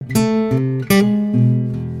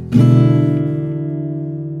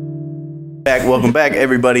Welcome back,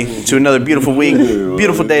 everybody, to another beautiful week,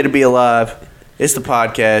 beautiful day to be alive. It's the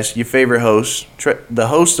podcast, your favorite host, the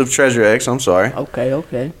host of Treasure X, I'm sorry.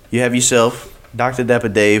 Okay. You have yourself, Dr.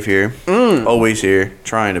 Dappa Dave here, always here,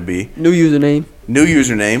 trying to be. New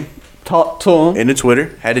username. Talk to him. In the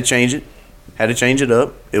Twitter, had to change it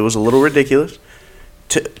up. It was a little ridiculous.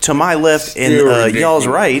 To my left and y'all's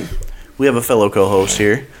right, we have a fellow co-host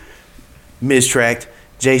here, Mistracked,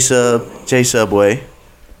 J-Subway.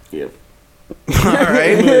 Yep. All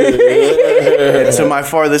right. And to my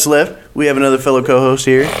farthest left, we have another fellow co-host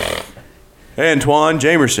here, Antoine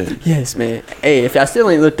Jamerson. Yes, man. Hey, if y'all still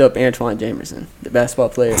ain't looked up Antoine Jamerson, the basketball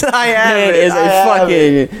player, I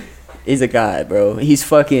have he's a guy, bro. He's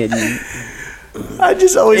fucking. I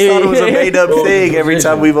just always thought it was a made up thing every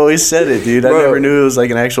time we've always said it, dude. Bro, I never knew it was like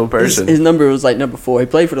an actual person. His number was like number 4. He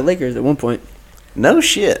played for the Lakers at one point. No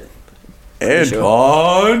shit.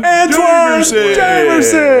 Antoine Jamerson.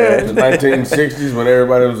 The 1960s when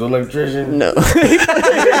everybody was an electrician. No.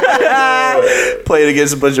 Played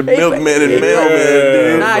against a bunch of milkmen and mailmen,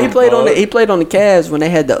 dude. Nah, he played on the Cavs when they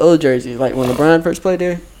had the old jerseys, like when LeBron first played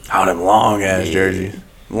there. Oh, them long ass jerseys.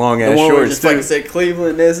 Long ass shorts. shorts. Just fucking said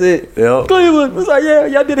Cleveland, that's it. Yep. Cleveland was like, yeah,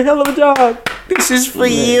 y'all did a hell of a job. This is for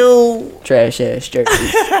you. Trash ass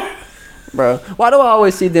jerseys. Bro, why do I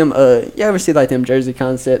always see them, you ever see like them jersey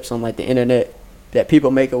concepts on like the internet that people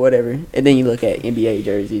make or whatever, and then you look at NBA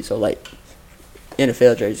jerseys, so like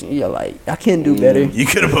NFL jerseys, you're like, I can do better. You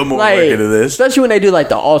could have put more like, work into this. Especially when they do like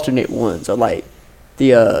the alternate ones, or like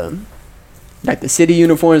the city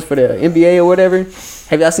uniforms for the NBA or whatever.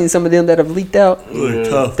 Have y'all seen some of them that have leaked out?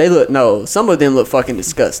 They look tough. Some of them look fucking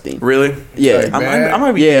disgusting. Really? Yeah. I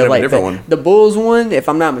might be thinking of a different one. The Bulls one, if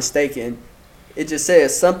I'm not mistaken, it just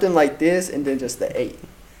says something like this and then just the 8.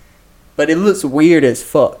 But it looks weird as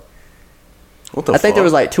fuck. What the I think there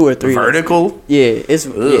was like 2 or 3. Vertical? It's.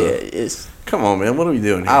 Come on, man. What are we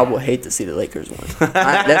doing here? I would hate to see the Lakers one.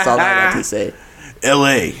 That's all I got to say.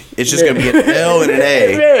 L.A. It's just going to be an L and an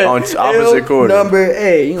A on opposite corners. Number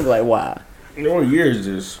A. You're going to be like, why? What year is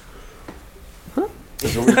this? Huh?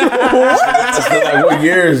 Like, what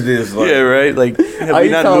year is this? Like, yeah, right? Like, have we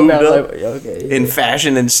not moved up in yeah.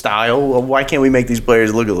 fashion and style? Why can't we make these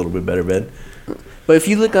players look a little bit better, Ben? But if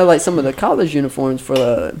you look at like some of the college uniforms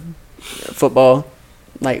for football,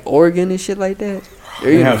 like Oregon and shit like that,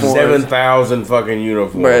 they have 7,000 fucking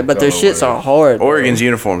uniforms. Bro, but their shits are hard. Bro. Oregon's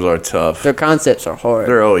uniforms are tough. Their concepts are hard.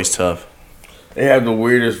 They're always tough. They have the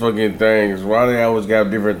weirdest fucking things. Why do they always got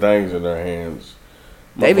different things in their hands?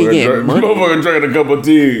 They be getting money. Motherfucker drinking a cup of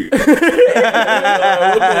tea. What the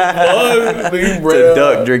fuck? It's a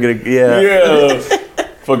duck drinking Yeah.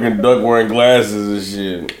 Fucking duck wearing glasses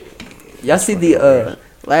and shit. Y'all see the,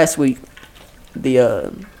 last week,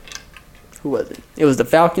 who was it? It was the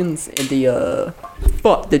Falcons and the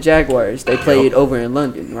Jaguars. They played over in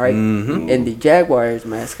London, right? Mm-hmm. And the Jaguars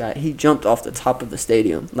mascot, he jumped off the top of the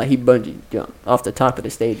stadium. Like, he bungee jumped off the top of the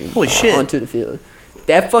stadium. Holy shit. Onto the field.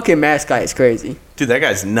 That fucking mascot is crazy. Dude, that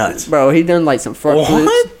guy's nuts. Bro, he done like some front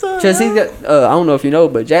flips. Just he's got, I don't know if you know,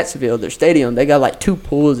 but Jacksonville, their stadium, they got like 2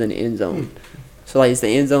 pools in the end zone. So like it's the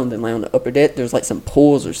end zone, then like on the upper deck, there's like some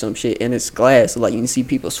pools or some shit, and it's glass, so like you can see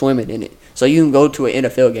people swimming in it. So you can go to an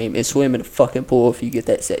NFL game and swim in a fucking pool if you get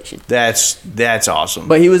that section. That's awesome.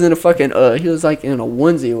 But he was in a fucking he was like in a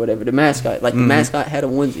onesie or whatever. The mascot, like the mascot had a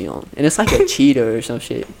onesie on, and it's like a cheetah or some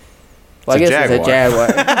shit. Well, I guess it's a jaguar.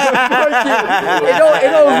 it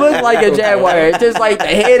don't look like a jaguar. It's just like the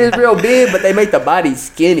head is real big, but they make the body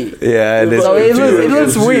skinny. Yeah, so it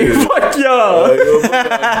looks weird. Fuck y'all.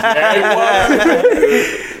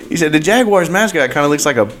 He said the Jaguars mascot kind of looks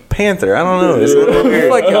like a panther. I don't know. It's a little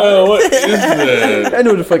weird. Fuck y'all. What is that? I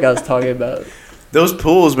knew what the fuck I was talking about. Those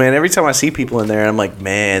pools, man. Every time I see people in there, I'm like,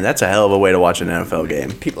 man, that's a hell of a way to watch an NFL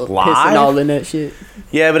game. People live? pissing all in that shit.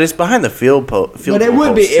 Yeah, but it's behind the field. But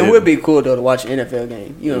it would be cool though to watch an NFL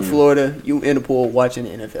game. You in Florida, you in the pool watching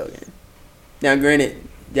an NFL game. Now, granted,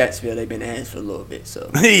 Jacksonville they've been ass for a little bit,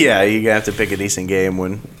 so yeah, you have to pick a decent game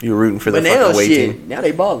when you're rooting for the fucking away team. Now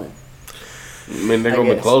they balling. I mean, they're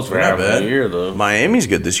gonna be close for half a year though. Miami's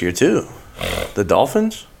good this year too. The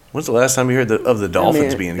Dolphins. When's the last time you heard of the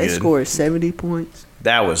Dolphins being good? They scored 70 points.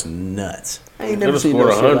 That was nuts. I ain't never seen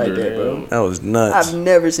no shit like that, bro. That was nuts. I've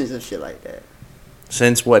never seen some shit like that.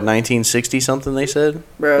 Since what, 1960 something? They said.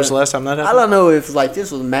 Bro, what's the last time that happened? I don't know if like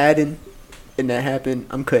this was Madden and that happened.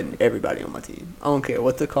 I'm cutting everybody on my team. I don't care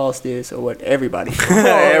what the cost is or what everybody.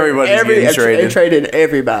 Everybody's getting traded. They traded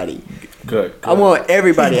everybody. Cut. I want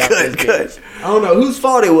everybody out this bitch. I don't know whose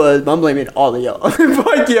fault it was, but I'm blaming all of y'all.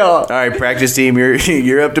 Fuck y'all. All right, practice team,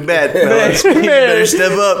 you're up to bat, fellas. You better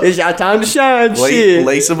step up. It's y'all time to shine. Shit.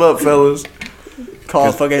 Lace them up, fellas.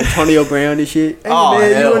 Call fucking Antonio Brown and shit. Hey Oh,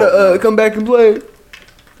 man, hell you wanna come back and play?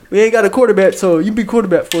 We ain't got a quarterback, so you be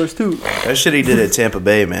quarterback for us too. That shit he did at Tampa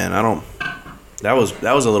Bay, man. That was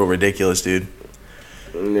a little ridiculous, dude.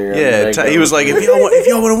 Yeah, he was like, if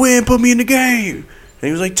y'all want to win, put me in the game. And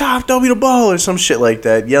he was like, Tom, throw me the ball or some shit like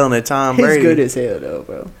that, yelling at Tom Brady. He's good as hell though,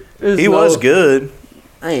 bro. He was good.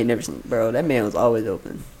 I ain't never seen, bro. That man was always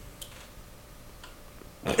open.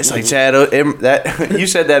 It's like Chad. That you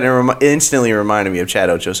said that and instantly reminded me of Chad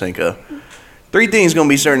Ochocinco. 3 things gonna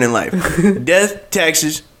be certain in life: death,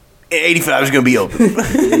 taxes, and 85 is gonna be open.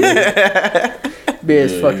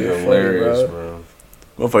 Bitch, fucking hilarious, bro.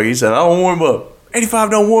 Motherfucker, he said, I don't warm up.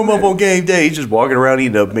 85 don't warm up on game day. He's just walking around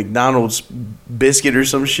eating a McDonald's biscuit or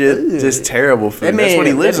some shit. Just terrible food. That's what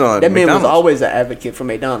he lives on. That man was always an advocate for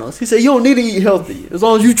McDonald's. He said, you don't need to eat healthy. As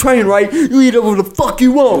long as you train right, you eat whatever the fuck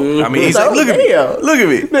you want. I mean, he's like, look at me. Look at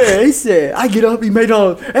me. Man, he said, I get up, eat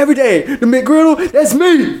McDonald's every day. The McGriddle, that's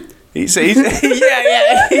me. He said,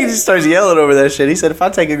 yeah. He just starts yelling over that shit. He said, if I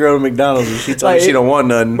take a girl to McDonald's and she told me she don't want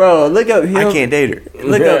nothing, bro, look up him. I can't date her.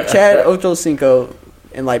 Look up Chad Ochocinco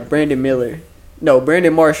and like Brandon Miller. No,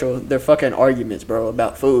 Brandon Marshall, they're fucking arguments, bro,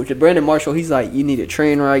 about food. Cause Brandon Marshall, he's like, you need to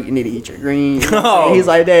train right, you need to eat your greens. Oh. He's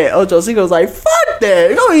like that. Ochocinco's like, fuck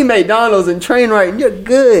that. Go eat McDonald's and train right and you're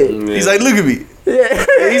good. Yeah. He's like, look at me. Yeah.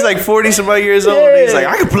 He's like 40-some years old. Yeah. He's like,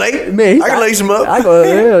 I can play. Man, I can lace him up. I go,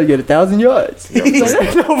 hell, get 1,000 yards. You know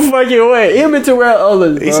like, no fucking way. Him and Terrell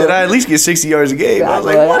Owens, bro. He said, I at least get 60 yards a game. I was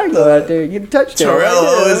like, what? I go out there and get a touchdown. Terrell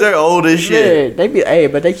Owens, they're old as shit. Yeah,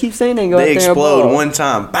 but they keep saying they go out there and explode ball. one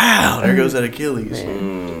time. Bow. There goes that Achilles.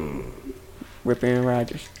 Rip Aaron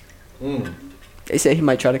Rodgers. They said he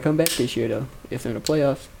might try to come back this year, though, if they're in the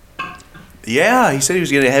playoffs. Yeah, he said he was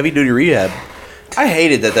getting a heavy-duty rehab. I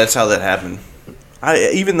hated that that's how that happened.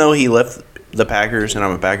 Even though he left the Packers, and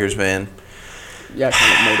I'm a Packers fan. Yeah,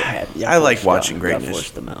 kind of made it happen. I like watching greatness.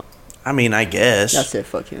 Forced them out. I mean, I guess. I said,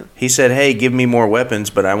 fuck him. He said, hey, give me more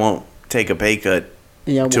weapons, but I won't take a pay cut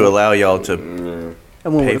to allow y'all to I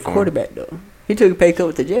went with a quarterback, though. He took a pay cut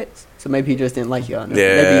with the Jets, so maybe he just didn't like y'all. Yeah,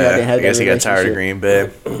 maybe y'all didn't have I guess he got tired of Green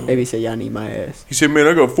Bay. Maybe he said, y'all need my ass. He said, man,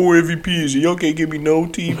 I got 4 MVPs, and y'all can't give me no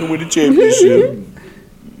team to win a championship.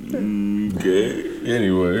 Okay.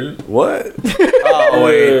 Anyway. What? Oh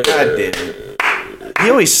wait, God damn it. He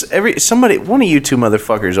always one of you two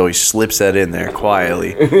motherfuckers always slips that in there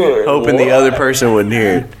quietly, hoping the other person wouldn't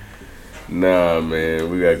hear it. Nah,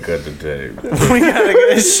 man, we gotta cut the tape. We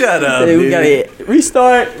gotta shut up. Dude, we gotta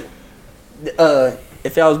restart.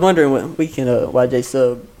 If y'all was wondering what we can why J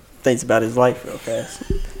Sub thinks about his life real fast.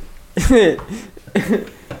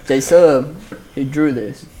 J Sub, he drew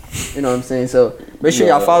this. You know what I'm saying? So make sure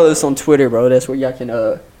y'all follow us on Twitter, bro. That's where y'all can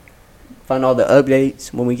find all the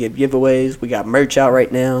updates when we get giveaways. We got merch out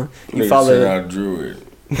right now. You follow. Said I drew it.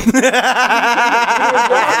 You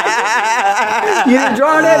didn't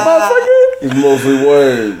draw that, motherfucker? It's mostly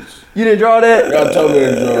words. You didn't draw that? Y'all told me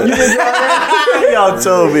to draw it. You didn't draw that? Y'all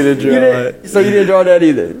told me to draw it. So you didn't draw that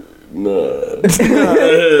either? No.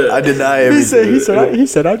 I deny everything. He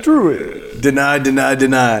said I drew it. Deny.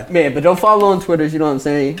 Man, but don't follow on Twitter, you know what I'm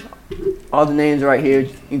saying? All the names right here.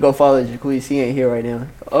 You can go follow Jaquez. He ain't here right now.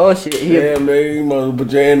 Oh, shit. Yeah, man, you might as well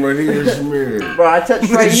put your hand right here. Smear. Bro, I touched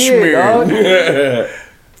right here, dog.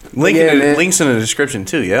 Links in the description,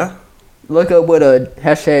 too, yeah? Look up what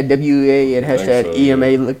hashtag WA and hashtag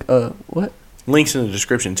EMA. What? Links in the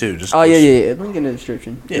description, too. Yeah. Link in the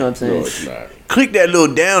description. You know what I'm saying? No, it's not. Click that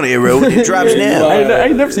little down arrow and it drops down. I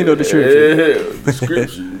ain't never seen no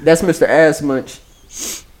description. That's Mr. Ass Munch.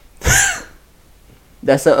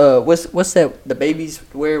 That's what's that the babies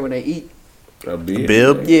wear when they eat? A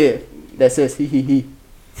bib? Yeah. That says he.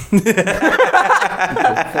 Fucking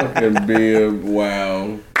bib,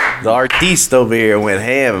 wow. The artiste over here went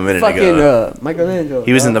ham a minute ago. Michelangelo.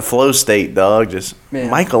 He was in the flow state, dog. Just man,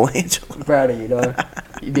 Michelangelo. I'm proud of you, dog.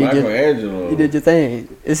 Michelangelo. You did your thing.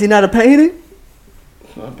 Is he not a painting?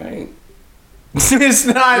 It's not paint. It's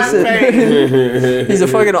not paint. He's a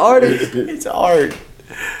fucking artist. It's art.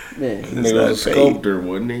 Man, he was a sculptor,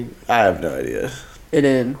 wasn't he? I have no idea. And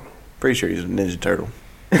then, pretty sure he's a Ninja Turtle.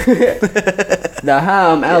 Now,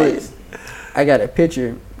 hi, I'm Alex. I got a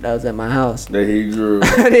picture that was at my house. That he drew.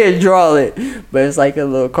 I didn't draw it, but it's like a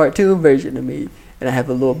little cartoon version of me. And I have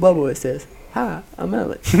a little bubble that says, hi, I'm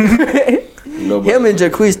Alex. Him and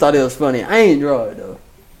Jaquez thought it was funny. I ain't draw it, though.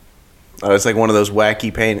 Oh, it's like one of those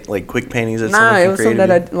wacky quick paintings that someone created. It was something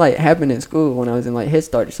that happened in school when I was in Head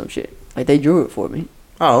Start or some shit. Like they drew it for me.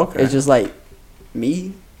 Oh, okay. It's just like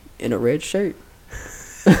me in a red shirt.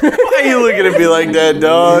 Why are you looking at me like that,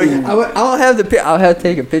 dog? I don't have the I'll have to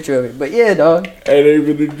take a picture of it. But yeah, dog.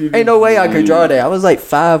 Ain't no way I could draw that. I was like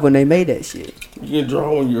 5 when they made that shit. You can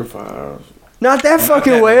draw when you're 5. Not that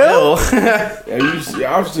fucking well.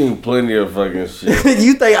 Yeah, I've seen plenty of fucking shit.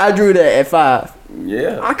 You think I drew that at 5?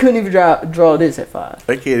 Yeah. I couldn't even draw this at 5.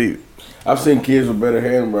 I can't even. I've seen kids with better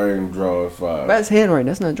handwriting draw at 5. That's handwriting.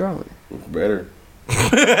 That's not drawing. It's better. You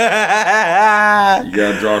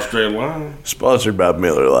gotta draw a straight line. Sponsored by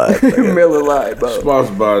Miller Lite. Miller Lite, bro.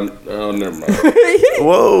 Sponsored by. Oh, never mind.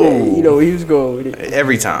 Whoa. Hey, you know he was going with it.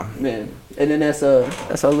 Every time. Man. And then that's our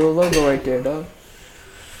little logo right there, dog.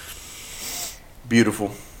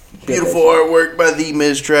 Beautiful. Beautiful artwork by the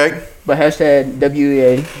Miz Track. But hashtag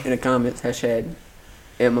WEA in the comments. Hashtag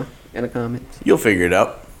Emma in the comments. You'll figure it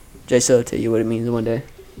out. J-Sub will tell you what it means one day.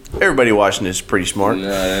 Everybody watching this is pretty smart. Nah,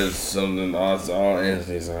 that's something all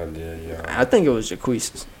Anthony's idea, y'all. I think it was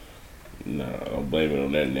Jaquiz's. Nah, don't blame it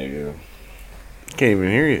on that nigga. Can't even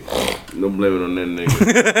hear you. Don't blame it on that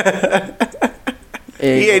nigga.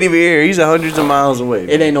 He ain't even here. He's hundreds of miles away.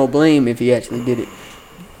 It ain't no blame if he actually did it.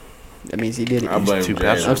 That means he did it. I blame too Jalen.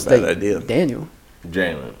 passionate. Bad idea. Daniel.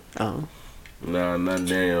 Jalen. Oh. Nah, not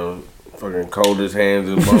Daniel. Fucking coldest hands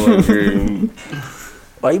in the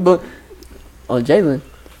Why you blame on Jalen?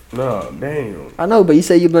 No, Daniel. I know, but you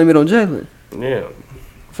say you blame it on Jalen. Yeah.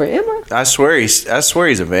 For Emma? I swear he's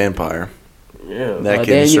a vampire. Yeah. That can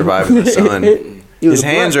Daniel. survive in the sun. His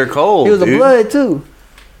hands are cold. He was dude. a blood too.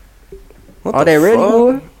 What All the that ready fuck?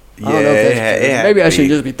 boy? Yeah, I don't know if that's true. Maybe I should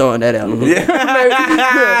just be throwing that out.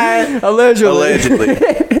 Yeah. Allegedly.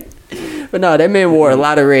 But no, that man wore a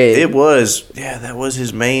lot of red. It was. Yeah, that was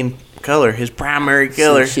his main color, his primary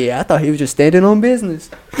color. Shit, I thought he was just standing on business.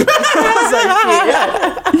 I was like,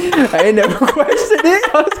 shit, yeah. I ain't never questioned it.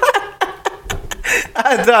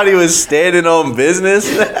 I thought he was standing on business.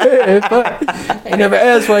 I ain't never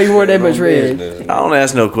asked why he wore that much red. I don't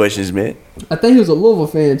ask no questions, man. I think he was a Louisville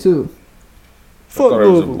fan too. I thought he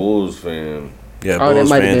was a Bulls fan. Yeah, Oh, that Bulls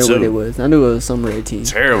might fan have been what it too. was. I knew it was some red team.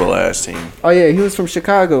 Terrible ass team. Oh yeah, he was from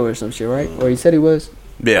Chicago or some shit, right? Or he said he was.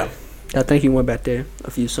 Yeah. I think he went back there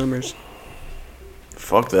a few summers.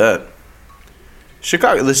 Fuck that.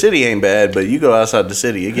 Chicago, the city ain't bad, but you go outside the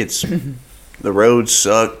city, it gets the roads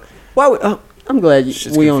suck. Why would, I'm glad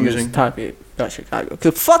Shit's we on this confusing. topic about Chicago.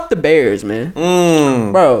 Cause fuck the Bears, man.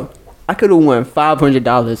 Mm. Bro, I could have won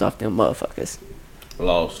 $500 off them motherfuckers.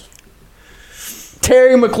 Lost.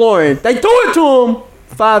 Terry McLaurin, they threw it to him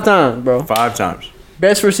 5 times, bro. 5 times.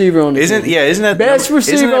 Best receiver on the team. Isn't that Best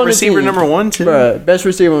receiver isn't that on the receiver team. number 1 too? Bruh, best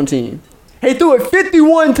receiver on the team. He threw it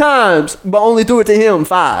 51 times, but only threw it to him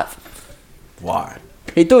 5. Why?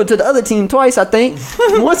 He threw it to the other team twice, I think.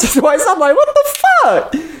 Once or twice. I'm like, what the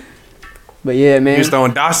fuck? But yeah, man. He was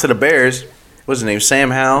throwing dots to the Bears. What's his name?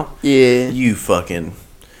 Sam Howell? Yeah. You fucking.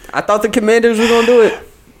 I thought the Commanders were going to do it.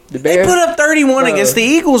 The They Bears. put up 31 Bro. against the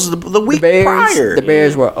Eagles the week prior. The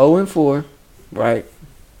Bears were 0-4, right?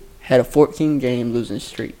 Had a 14-game losing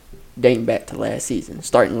streak dating back to last season,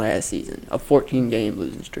 starting last season. A 14-game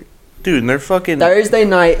losing streak. Dude, and they're fucking. Thursday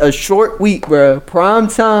night, a short week, bro. Prime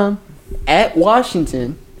time at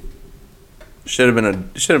Washington. Should have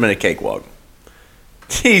been a cakewalk.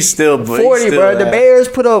 He's still 40, bro. The Bears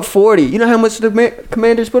put up 40. You know how much the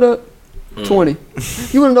Commanders put up? 20.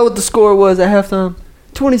 You want to know what the score was at halftime?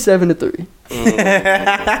 27-3.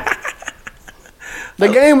 The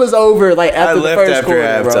game was over like after the first quarter,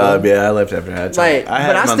 halftime. bro. Yeah, I left after halftime. Like,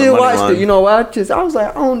 had but I him on the still money watched line. it. You know why? I was like,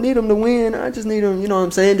 I don't need them to win. I just need them, you know what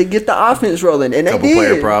I'm saying, to get the offense rolling. And they Couple did.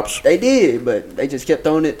 player props. They did, but they just kept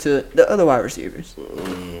throwing it to the other wide receivers.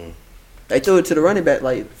 They threw it to the running back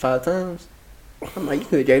like 5 times. I'm like, you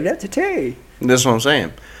could have gave that to Terry. That's what I'm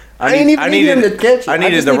saying. I didn't even need him to catch it. I I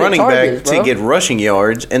needed just the needed running targets, back to bro. get rushing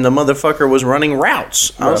yards, and the motherfucker was running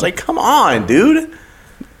routes. I was Bro. like, come on, dude.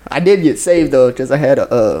 I did get saved though, because I had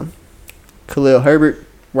a Khalil Herbert,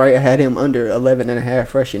 right? I had him under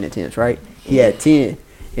 11.5 rushing attempts, right? He had 10,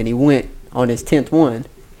 and he went on his 10th one.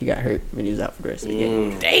 He got hurt when he was out for the rest of the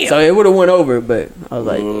game. Damn. So it would have went over, but I was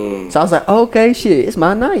like, so I was like, okay, shit, it's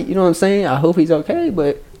my night. You know what I'm saying? I hope he's okay,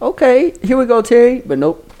 but okay, here we go, Terry. But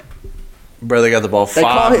nope. Bro, they got the ball They 5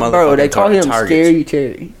 call him, bro. They call him targets. Scary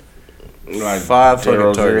Terry. Like 5 fucking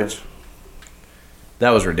TR3ASURE. targets. That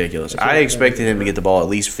was ridiculous. I expected him to get the ball at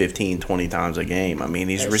least 15, 20 times a game. I mean,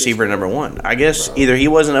 he's That's receiver just- number 1. I guess either he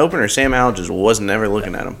wasn't open or Sam Howell just wasn't ever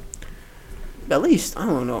looking at him. At least, I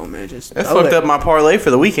don't know, man. Just That throw fucked it. up my parlay for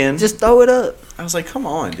the weekend. Just throw it up. I was like, come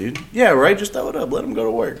on, dude. Yeah, right? Just throw it up. Let him go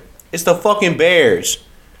to work. It's the fucking Bears.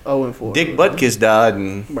 0-4. Dick Butkus died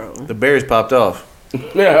and Bro. the Bears popped off.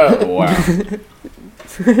 Yeah. Wow.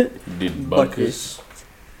 Did Buckus.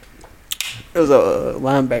 It was a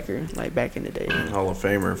linebacker, like back in the day. Hall of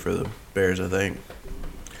Famer for the Bears, I think.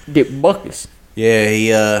 Dick Buckus.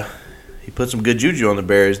 Yeah, he put some good juju on the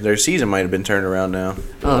Bears. Their season might have been turned around now.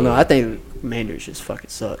 I don't know. I think Commanders just fucking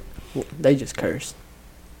suck. They just cursed.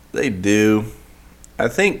 They do. I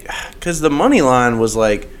think because the money line was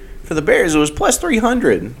like, for the Bears, it was plus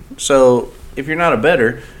 300. So if you're not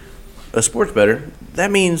a sports bettor, that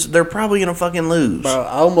means they're probably going to fucking lose. Bro,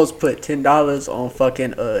 I almost put $10 on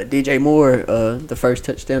fucking DJ Moore, the first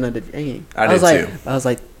touchdown of the game. I did like, too. I was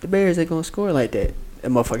like, the Bears ain't going to score like that. That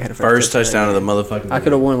motherfucker had a First touchdown of the motherfucking I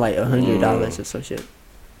could have won like $100 or some shit.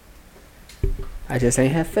 I just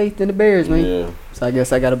ain't have faith in the Bears, man. Yeah. So I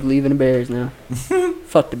guess I got to believe in the Bears now.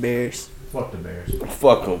 Fuck the Bears. Fuck the Bears.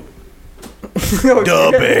 Fuck them.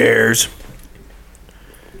 The Bears.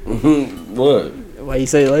 What? Why you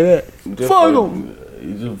say it like that? Fuck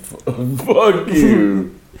them. Fuck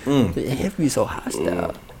you. It have to be so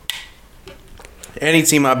hostile. Any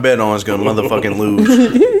team I bet on is going to motherfucking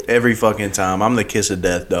lose every fucking time. I'm the kiss of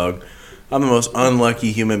death, dog. I'm the most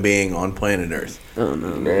unlucky human being on planet Earth. Oh,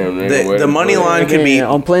 no. Damn, The money line could be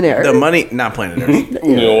on planet Earth. the money, not planet Earth.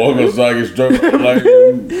 You know, walk outside, get struck like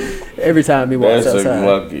Every time he walks that's outside.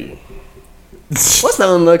 lucky. What's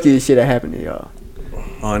the unluckiest shit that happened to y'all?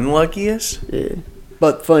 Unluckiest? Yeah,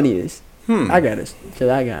 but funniest. I got it. Cause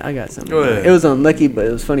I got something. Go ahead. It was unlucky, but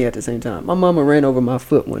it was funny at the same time. My mama ran over my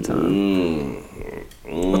foot one time.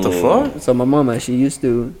 What the fuck? So my mama, she used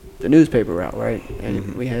to the newspaper route, right?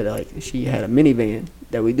 And we had she had a minivan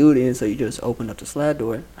that we do it in. So you just open up the slide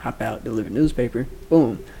door, hop out, deliver newspaper,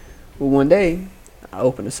 boom. Well, one day I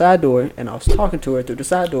opened the side door and I was talking to her through the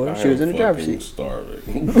side door. She was in the driver's seat.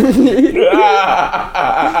 Starving. This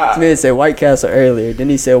man said White Castle earlier. Then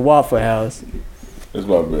he said Waffle House. That's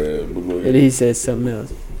my bad. And then he said something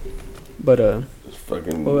else. But It's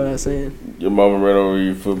fucking. what was I saying? Your mama ran over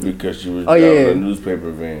your foot because she was Oh, driving yeah. a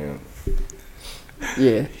newspaper van.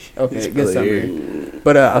 Yeah. Okay. It's Good clear. summary.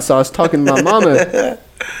 But so I was talking to my mama,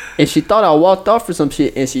 and she thought I walked off for some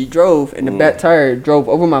shit, and she drove, and the back tire drove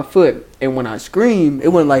over my foot. And when I screamed, it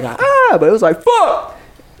wasn't like but it was like fuck.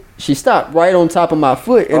 She stopped right on top of my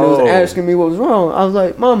foot and was asking me what was wrong. I was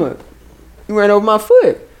like, Mama, you ran over my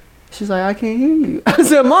foot. She's like, I can't hear you. I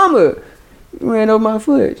said, Mama, you ran over my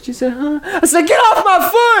foot. She said, huh? I said, get off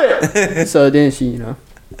my foot. So then she, So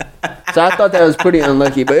I thought that was pretty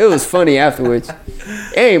unlucky, but it was funny afterwards.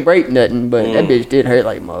 It ain't break nothing, but that bitch did hurt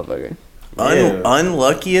like a motherfucker.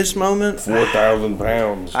 Unluckiest moment? 4,000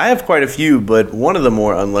 pounds. I have quite a few, but one of the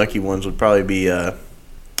more unlucky ones would probably be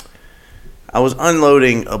I was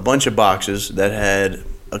unloading a bunch of boxes that had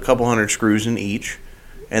a couple hundred screws in each,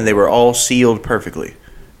 and they were all sealed perfectly.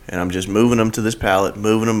 And I'm just moving them to this pallet,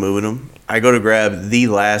 moving them. I go to grab the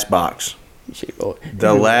last box.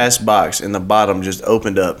 The last box in the bottom just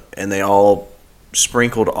opened up, and they all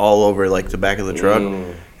sprinkled all over like the back of the truck.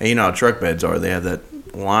 And you know how truck beds are; they have that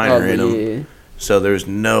liner in them. Yeah. So there's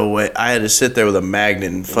no way. I had to sit there with a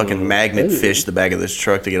magnet and fucking magnet fish the back of this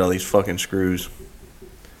truck to get all these fucking screws.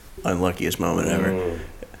 Unluckiest moment ever.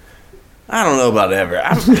 I don't know about ever.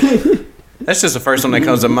 That's just the first one that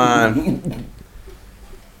comes to mind.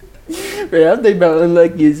 Man, I'm thinking about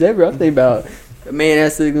unluckiest ever. I'm thinking about a man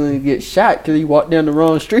that's going to get shot because he walked down the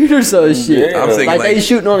wrong street or some shit. Yeah. I'm thinking like they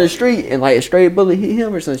shooting on the street and like a stray bullet hit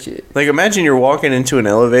him or some shit. Like imagine you're walking into an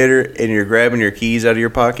elevator and you're grabbing your keys out of your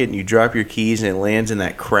pocket and you drop your keys and it lands in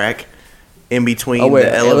that crack in between where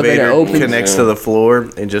the the elevator elevator connects to the floor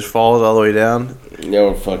and just falls all the way down.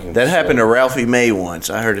 That happened to Ralphie May once.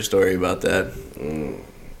 I heard a story about that.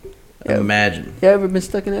 Imagine. You ever been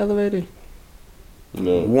stuck in the elevator?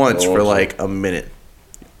 No. Once for like a minute.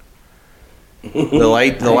 The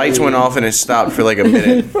lights went off and it stopped for like a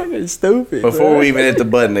minute. Fucking stupid. Before we even hit the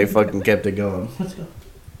button, they fucking kept it going.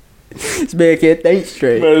 This man can't think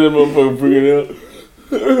straight. Man, that motherfucker freaking out.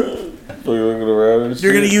 Fucking looking around and shit.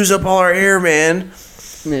 You're gonna use up all our air, man.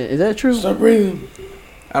 Man, is that true? Stop breathing.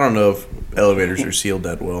 I don't know if elevators are sealed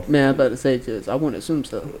that well. Man, I'm about to say just I wouldn't assume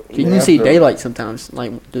so. You can see daylight sometimes,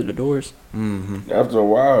 like through the doors. After a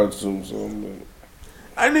while, it's something.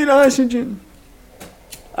 I need oxygen.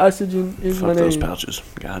 Oxygen is Fuck my those name. pouches.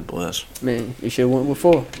 God bless. Man, you should have went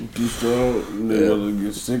before. Too strong. You never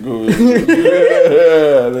get sick of it.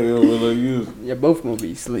 Yeah, I think it was like you. Yeah, both gonna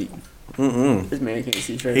be asleep. This man can't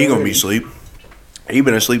see straight. He gonna already. be asleep. He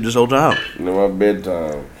been asleep this whole time. You know, my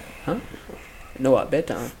bedtime. No, at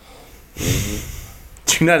bedtime.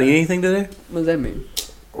 Did you not eat anything today? What does that mean?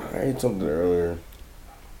 I ate something earlier.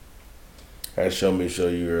 I had show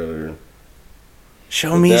you earlier.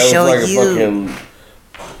 Show me, That show was like you. a fucking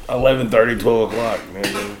 11:30, 12 o'clock, man.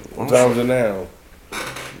 What time is it now?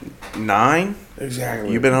 9?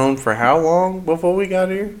 Exactly. You been home for how long before we got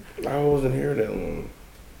here? I wasn't here that long.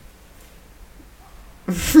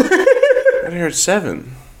 I got here at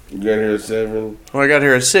 7. You got here at 7? Well, I got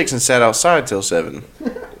here at 6 and sat outside till 7.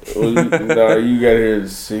 Well, you got here at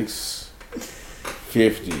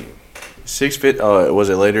 6:50. 6:50. Oh, was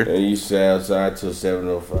it later? And you sat outside till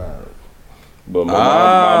 7:05. But my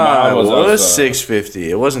mom was was outside. 6:50.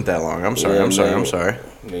 It wasn't that long. I'm sorry. Yeah, I'm sorry. nigga. I'm sorry.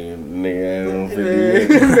 Nigga, I had on 50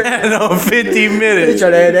 minutes. No, 50 They minutes. try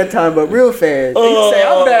to add that time up real fast. You say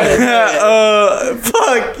I'm bad at that.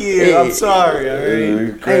 Fuck you. I'm sorry. I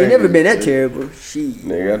ain't never been that terrible. Shit.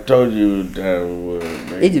 Nigga, I told you what time it was.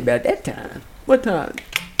 Nigga. It's about that time. What time?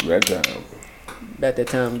 That time. About that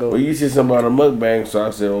time go. Well, you said something about a mukbang, so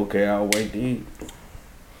I said, okay, I'll wait to eat.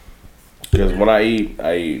 Because when I eat,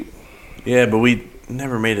 I eat. Yeah, but we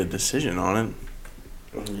never made a decision on it.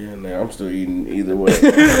 Yeah, man, I'm still eating either way.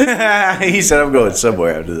 He said I'm going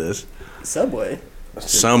somewhere after this. Subway.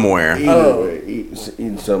 Somewhere. Either way.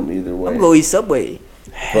 Eating something either way. I'm gonna eat Subway.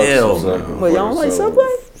 Hell no. Well, y'all don't like Subway?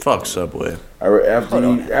 Fuck Subway. After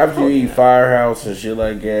you eat Firehouse and shit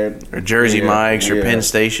like that. Or Jersey Mike's or Penn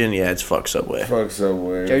Station. Yeah, it's fuck Subway. Fuck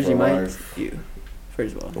Subway. Jersey Mike's? You.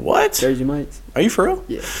 First of all. What? Jersey Mike's? Are you for real?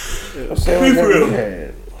 Yeah. What sandwiches have you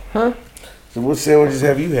had? Huh? So what sandwiches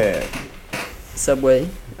have you had? Subway.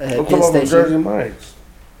 I had I'm Penn talking about Station. Jersey Mike's.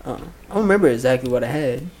 I don't remember exactly what I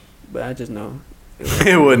had, but I just know.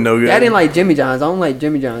 It wasn't no good. I didn't like Jimmy John's. I don't like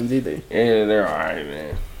Jimmy John's either. Yeah, they're alright,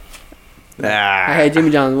 man. I had Jimmy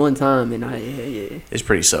John's one time, and It's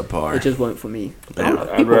pretty subpar. it just wasn't for me. Yeah. I don't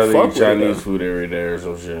know, I'd people rather fuck eat with it, Chinese though. food every day or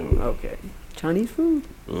some shit. Okay. Chinese food?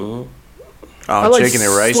 Mm-hmm. I Oh, like chicken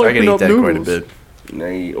and rice. I can slurping eat up that quite a noodles. bit. And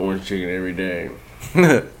I eat orange chicken every day.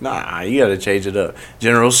 Nah, you gotta change it up.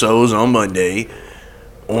 General So's on Monday.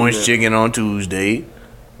 Orange chicken on Tuesday.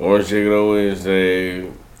 Orange chicken on Wednesday.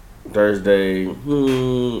 Thursday. How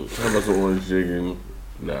about some orange chicken?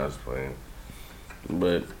 Nah, I was playing.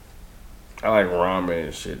 But I like ramen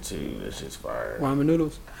and shit too. That shit's fire. Ramen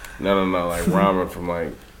noodles? No. Like ramen from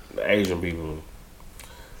like the Asian people.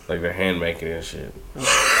 Like they're hand making and shit.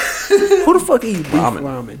 Who the fuck eats beef Ramen.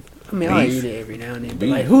 ramen? I mean, I Beef? eat it every now and then, but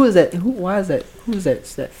Beef. like, who is that? Why is that? Who's that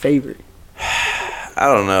favorite? I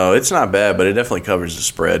don't know. It's not bad, but it definitely covers the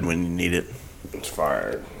spread when you need it. It's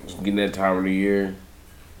fire. Just getting that time of the year.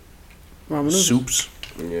 Ramen noodles? Soups.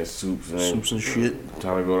 Yeah, soups. Soups and shit.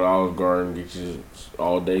 Time to go to Olive Garden, get you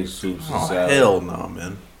all day soups and Oh, salad. hell no,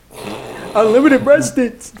 man. Unlimited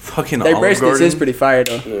breadsticks. Fucking They Olive breadsticks Garden. is pretty fire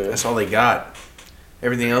though. That's all they got.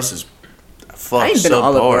 Everything else is fuck I ain't been to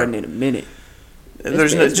Olive subpar. Garden in a minute.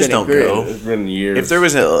 There's been- no, it's just been a don't grill. go. It's been years. If there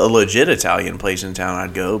was a legit Italian place in town,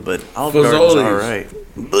 I'd go. But Olive Garden's Fazoli's. all right.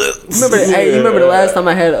 You remember the last time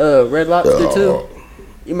I had Red Lobster too?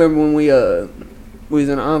 You remember when we was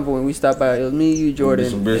in the Envoy and we stopped by? It was me, you, Jordan.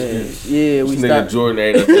 Some biscuits. and- yeah, we This nigga stopped. Jordan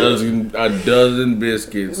ate a dozen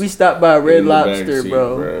biscuits. We stopped by Red in the Lobster, backseat,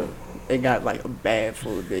 bro. They got like a bag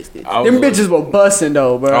full of biscuits. I Them was- bitches were busting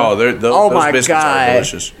though, bro. Oh, those my biscuits God. are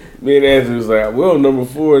delicious. Me and Anthony was like, well, number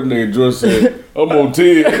 4, nigga Jordan said, I'm on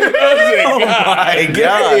 10. I said, Oh my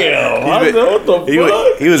God. damn. I said, what the He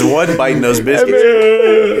fuck? was one biting those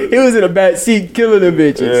biscuits. He was in the back seat killing them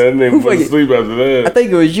bitches. Yeah, that nigga Who went to fucking- sleep after that. I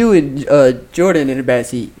think it was you and Jordan in the back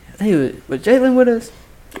seat. I think was Jalen with us?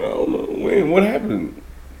 I don't know. Wait, what happened?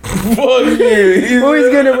 Fuck you. When we was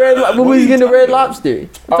getting the red lobster. I'm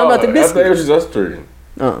talking about the I thought it was biscuits. just us 3.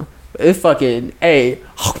 It's fucking Oh,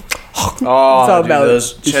 talking dude, about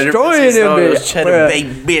those cheddar destroying biscuits. them Oh, those bitch, cheddar bruh.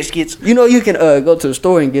 baked biscuits. You know you can go to the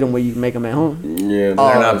store and get them where you can make them at home. Yeah, They're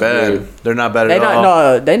not bad. They're not bad They at all.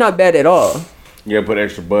 not they not bad at all. Yeah, put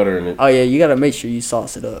extra butter in it. Oh yeah, you gotta make sure you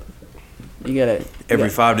sauce it up. You gotta Every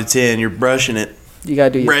 5 to 10, you're brushing it. you gotta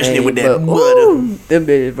do your brushing it thing, with that but, butter. ooh, them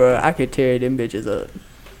bitches, bro. I could tear them bitches up.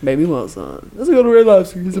 Make me want some. Let's go to Red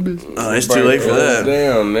Lobster get some bitches. Oh, it's too late for that.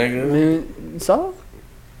 Damn, nigga. Man, sauce.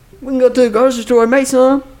 We can go to the grocery store and make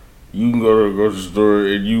some. You can go to the grocery store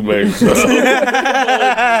and you make some.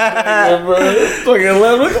 Yeah, bro. It's fucking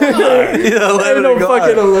 11 o'clock. Ain't no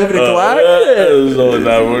fucking 11 o'clock. It's only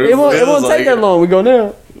not what It won't feels take like that it. long. We go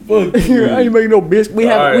now. Fuck I you. ain't making no biscuit. We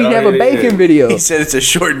have Alright, a bacon video. He said it's a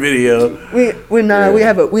short video. We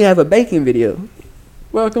have a bacon video.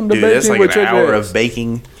 Welcome to Dude, bacon that's like with an hour your of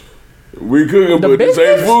baking. We cooking, The but this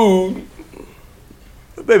ain't biscuits? food.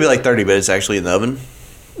 Maybe like 30 minutes actually in the oven.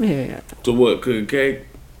 Yeah. So what? Cooking cake?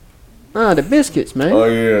 The biscuits, man. Oh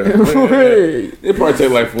yeah. It probably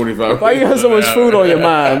take like 45. Why you have so much food on your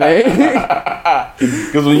mind, man?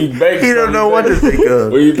 Because when you bake, He don't know what to think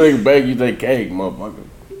of. When you think bake, you think cake, motherfucker.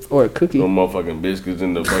 Or a cookie. No motherfucking biscuits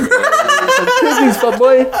in the fucking. Some cookies, for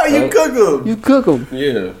boy. How you cook them? You cook them.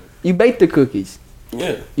 Yeah. You bake the cookies.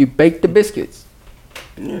 Yeah. You bake the biscuits.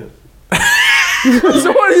 Yeah.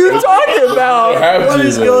 So what are you talking about? What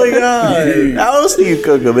is going on? How else do you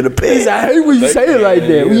cook them in a pan? I hate when you say it like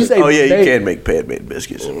that. When you say Oh yeah, bake, you can make pan-made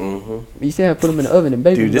biscuits. You say I put them in the oven and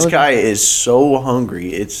bake them. Dude, this guy is so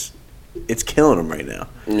hungry. It's killing him right now.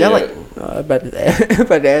 Yeah, like I'm about to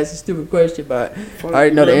ask a stupid question, but I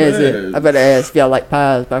already know the answer. I'm about to ask if y'all like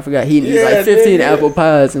pies, but I forgot he needs like 15 apple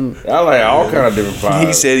pies and. I like all kind of different pies.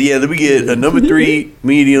 He said, "Yeah, let me get a number 3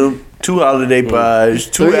 medium, 2 holiday pies,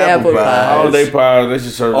 2 3 apple pies." Holiday pies, they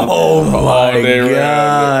should serve Oh my all day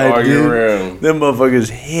god, all year dude. round. Them motherfuckers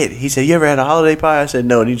hit. He said, "You ever had a holiday pie?" I said,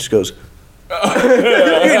 "No," and he just goes, "You ain't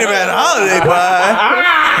never had a holiday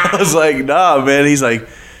pie?" I was like, "Nah, man." He's like,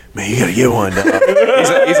 "Man, you gotta get one, dog."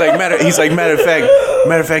 He's like, matter of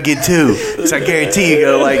fact, get 2. So I guarantee you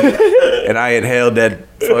go like. And I inhaled that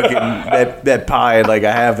fucking that pie in like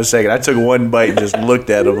a half a second. I took one bite and just looked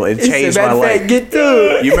at him. It changed my life. Get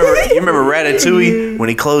 2. You remember Ratatouille when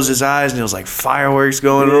he closed his eyes and there was like fireworks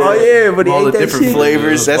going on? Oh yeah, but he all ate the that different shit.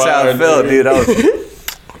 flavors. That's how it felt, dude. I was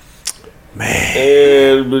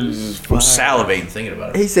man. I'm salivating thinking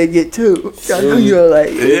about it. He said get 2. I knew you were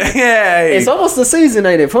like. Yeah. It's almost the season,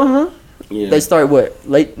 ain't it? Huh? Yeah. They start what?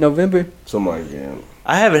 Late November. Something like that.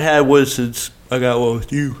 I haven't had one since I got one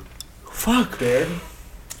with you. Fuck, man.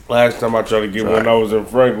 Last time I tried to get one, I was in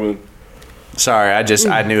Franklin. Sorry, I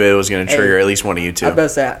knew it was going to trigger at least one of you two. I better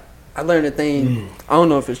say, I learned a thing. I don't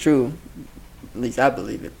know if it's true. At least I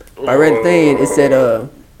believe it. But I read a thing. It said,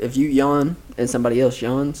 if you yawn and somebody else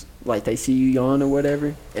yawns, like they see you yawn or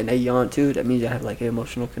whatever, and they yawn too, that means you have like an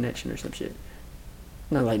emotional connection or some shit.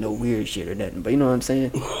 Not like no weird shit or nothing, but you know what I'm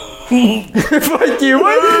saying? Fuck you,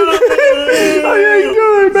 what? How you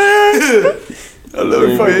doing, man? I love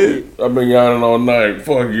it, man. I've been yawning all night.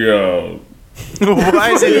 Fuck y'all.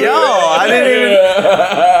 Why is it y'all? I didn't even.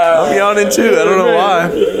 I'm yawning too. I don't know why.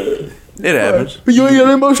 It happens. You ain't got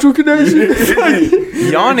an emotional connection.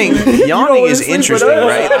 Yawning is interesting,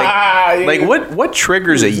 right? Like what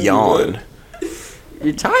triggers a yawn?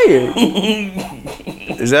 You're tired.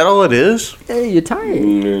 Is that all it is? Hey, you're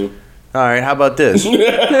tired. All right. How about this? What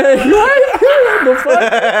the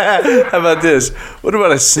fuck? How about this? What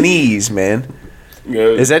about a sneeze, man? Yeah.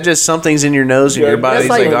 Is that just something's in your nose and your body's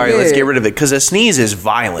like, like, all right, let's yeah. get rid of it? Because a sneeze is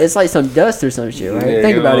violent. It's like some dust or some shit, right? Yeah,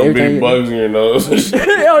 Think about it. Big bugs in your nose.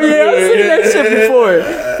 Oh yeah, I've seen that shit before.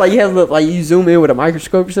 Like you have like you zoom in with a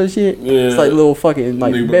microscope or some shit. Yeah. It's like little fucking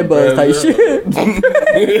like bed bugs type shit.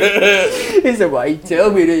 He said, "Why you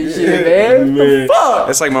tell me this shit, man? The fuck?"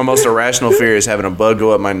 That's like my most irrational fear is having a bug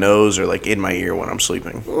go up my nose or like in my ear when I'm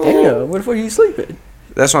sleeping. Damn, what the fuck are you sleeping?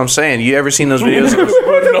 That's what I'm saying. You ever seen those videos?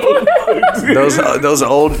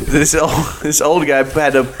 This old guy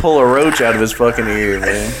had to pull a roach out of his fucking ear,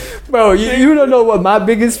 man. Bro, you don't know what my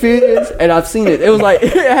biggest fear is, and I've seen it. It was like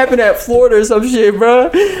it happened at Florida or some shit, bro.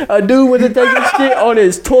 A dude went to take a shit on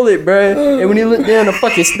his toilet, bro, and when he looked down, a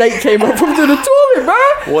fucking snake came up from to the toilet, bro.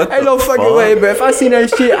 What Ain't the no fucking fuck? way, bro. If I seen that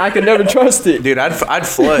shit, I could never trust it. Dude, I'd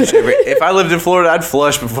flush. If I lived in Florida, I'd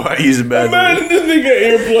flush before I use the bathroom. Imagine this nigga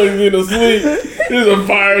earplugs in asleep. There's a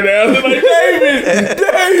fire down. They're like, David!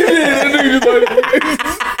 And nigga's like,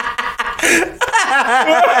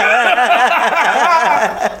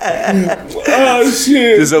 oh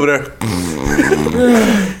shit. Just over there.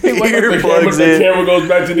 Earplugs The in. camera goes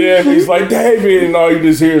back to the end. He's like, David, and all you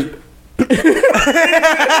just hear is.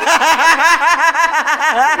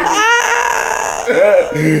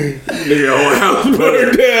 Nigga, whole house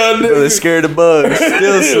burned down. They're scared of bugs.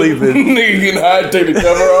 Still sleeping. Nigga getting high, take the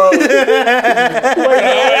cover off.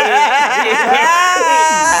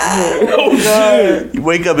 Oh shit. You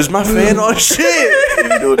wake up, is my fan on? Shit.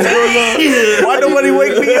 What's going on? Why nobody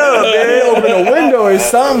wake me up, man? Open a window or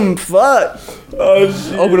something. Fuck. Oh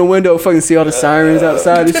shit. Open a window, fucking see all the sirens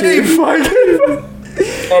outside and shit.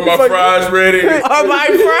 Are my fries ready? Are my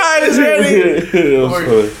fries ready? That was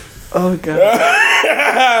funny. Oh god.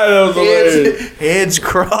 That was hilarious. Heads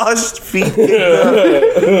crossed, feet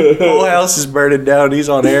up. Whole house is burning down. He's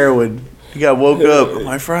on heroin. He got woke up. Are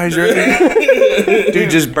my fries ready? Dude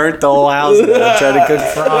just burnt the whole house down trying to cook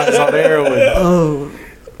fries on heroin. Oh.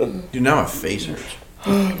 Dude, now my face hurts.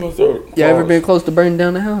 My throat. You ever been close to burning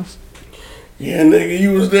down the house? Yeah, nigga,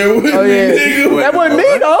 you was there with Oh me, yeah. nigga. That wasn't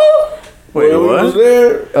me though. Wait, You was what?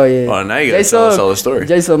 there? Oh yeah. Oh, now you gotta tell us all the story.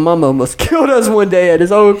 Jason mama almost killed us one day at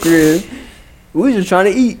his old crib. We was just trying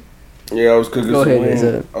to eat. Yeah, I was cooking Go some ahead, wings.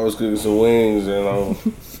 Zeb. I was cooking some wings, and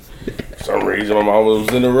for some reason my mama was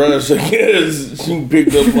in a rush. I guess she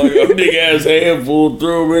picked up like a big ass handful,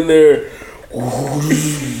 threw them in there,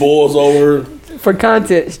 boils over. For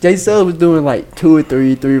context, Jason was doing like 2 or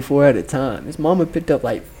 3 or 4 at a time. His mama picked up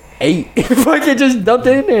like ate. Fucking just dumped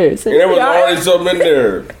it in there. And there was already something in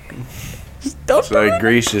there. So that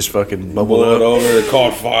grease just fucking bubbled Blood up. over there,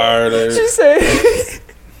 caught fire there. She said,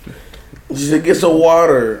 She said, get some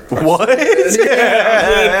water. What? No.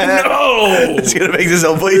 It's gonna make this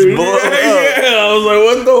whole place blow up. Yeah, I was like,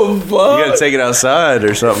 what the fuck? You gotta take it outside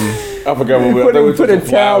or something. I forgot what we Put a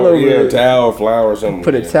towel over it. it. Yeah, towel, flour, or something.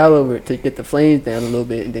 put a towel over it to get the flames down a little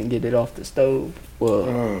bit and then get it off the stove.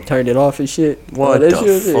 Well, turned it off and shit. What that the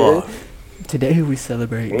shit was fuck? Today we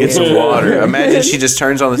celebrate. Get some water. Imagine she just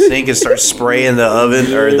turns on the sink and starts spraying the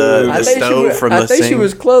oven or the stove from the sink. I think she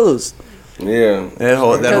was closed. Yeah. That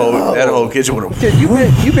whole kitchen would have. Cause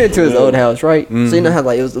you been to his old house, right? So you know how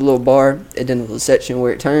like it was a little bar and then there was a section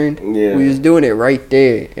where it turned. Yeah. We was doing it right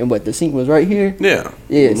there, and the sink was right here. Yeah.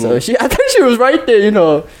 Yeah. So I think she was right there. You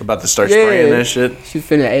know. About to start spraying that shit. She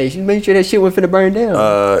finna. Hey, she made sure that shit wasn't finna burn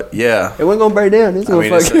down. Yeah. It wasn't gonna burn down. It's gonna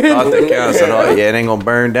It's a thought that counts. Yeah, it ain't gonna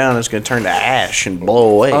burn down. It's gonna turn to ash and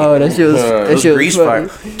blow away. Oh, that shit was. That shit was Grease fire.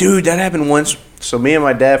 Dude, that happened once. So me and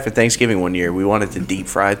my dad for Thanksgiving one year, we wanted to deep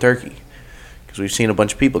fry turkey. Because we've seen a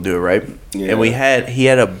bunch of people do it, right? Yeah. And he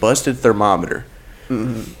had a busted thermometer.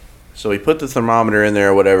 Mm-hmm. So he put the thermometer in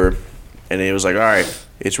there or whatever, and he was like, all right,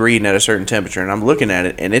 it's reading at a certain temperature. And I'm looking at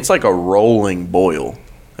it, and it's like a rolling boil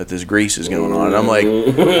that this grease is going on. And I'm like,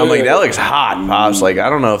 that looks hot, Pops. Like, I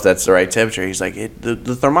don't know if that's the right temperature. He's like,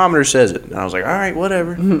 the thermometer says it. And I was like, all right,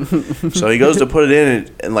 whatever. So he goes to put it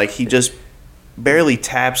in, and like he just barely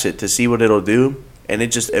taps it to see what it'll do. And it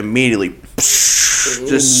just immediately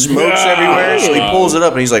just smokes everywhere. So he pulls it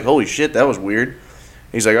up and he's like, holy shit, that was weird.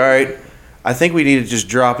 He's like, all right, I think we need to just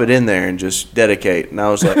drop it in there and just dedicate. And I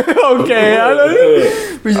was like,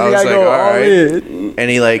 okay, we just gotta go all in. And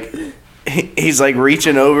he's like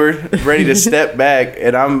reaching over, ready to step back.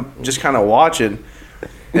 And I'm just kind of watching.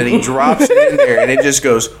 And he drops it in there and it just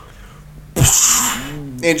goes,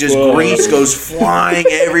 and just grease goes flying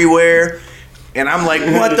everywhere. And I'm like,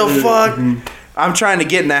 what the fuck? I'm trying to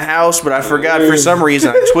get in the house, but I forgot for some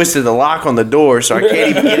reason I twisted the lock on the door, so I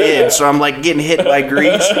can't even get in. So I'm like getting hit by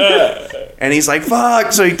grease. And he's like,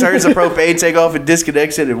 fuck. So he turns the propane tank off and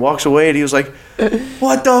disconnects it and walks away. And he was like,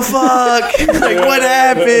 what the fuck? Like, what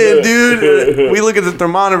happened, dude? We look at the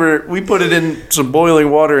thermometer. We put it in some boiling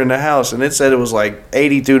water in the house, and it said it was like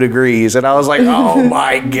 82 degrees. And I was like, oh,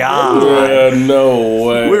 my God. Yeah, no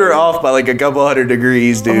way. We were off by like a couple hundred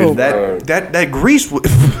degrees, dude. That grease...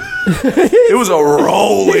 it was a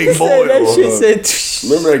rolling boil. That shit said.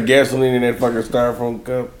 Remember that gasoline in that fucking styrofoam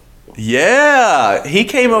cup? Yeah, he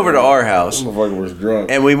came over to our house. That motherfucker was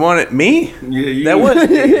drunk. And we wanted me. Yeah, you. That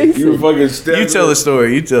was You were fucking stepping. You tell the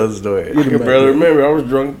story. You tell the story. I can barely remember. I was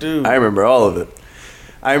drunk too. I remember all of it.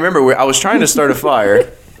 I remember I was trying to start a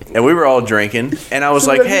fire, and we were all drinking, and I was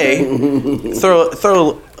like, "Hey,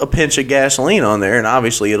 throw a pinch of gasoline on there, and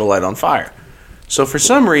obviously it'll light on fire." So for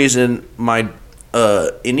some reason, my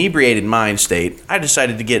inebriated mind state, I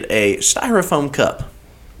decided to get a styrofoam cup.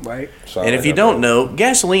 Right. And if you don't know,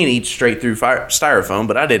 gasoline eats straight through styrofoam,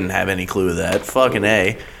 but I didn't have any clue of that. Fucking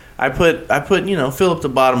A. I put fill up the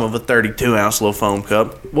bottom of a 32-ounce little foam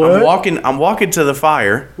cup. What? I'm walking to the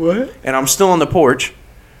fire. What? And I'm still on the porch.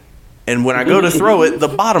 And when I go to throw it, the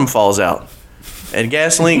bottom falls out. And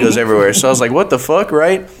gasoline goes everywhere. So I was like, what the fuck,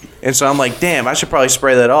 right? And so I'm like, damn, I should probably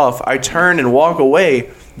spray that off. I turn and walk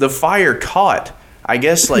away. The fire caught. I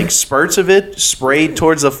guess like spurts of it sprayed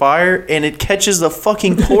towards the fire, and it catches the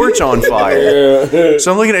fucking porch on fire. Yeah.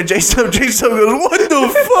 So I'm looking at J-Sub. J-Sub goes, what the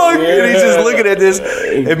fuck? Yeah. And he's just looking at this.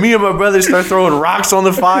 And me and my brother start throwing rocks on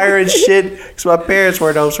the fire and shit. Because my parents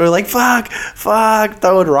weren't home. So we're like, fuck,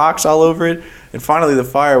 throwing rocks all over it. And finally the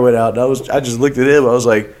fire went out. And I just looked at him. I was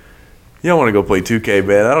like, you don't want to go play 2K,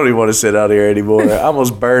 man. I don't even want to sit out here anymore. I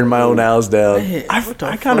almost burned my own house down. Man,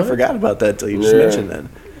 I kind of forgot about that until you just mentioned that.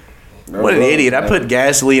 What an idiot. I put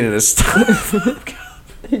gasoline in a stove.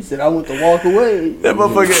 He said, I want to walk away. That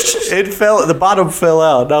motherfucker, the bottom fell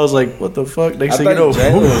out. And I was like, what the fuck? Next thing you know,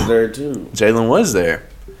 Jalen was there too. Jalen was there.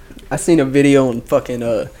 I seen a video on fucking,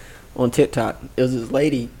 on TikTok. It was this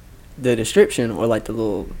lady, the description or like the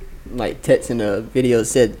little, like text in the video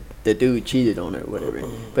said the dude cheated on her or whatever.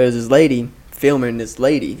 But it was this lady filming this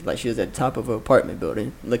lady. Like she was at the top of an apartment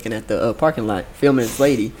building looking at the parking lot, filming this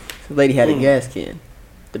lady. The lady had a gas can.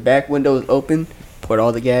 The back window was open, poured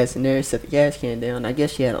all the gas in there, set the gas can down. I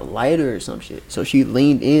guess she had a lighter or some shit. So she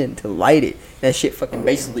leaned in to light it. That shit fucking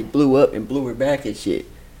basically blew up and blew her back and shit.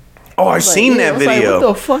 Oh, I seen that video. Like,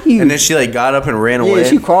 what the fuck you? And then she like got up and ran away. Yeah,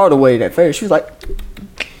 she crawled away that first. She was like,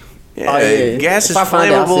 yeah, gas is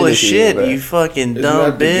flammable as shit, you fucking dumb bitch. It's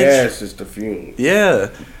not the gas, it's the fumes. Yeah.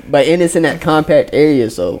 But it's in that compact area,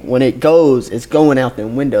 so when it goes, it's going out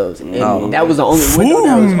them windows. And that was the only window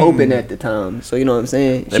that was open at the time. So you know what I'm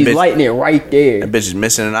saying? She's lighting it right there. That bitch is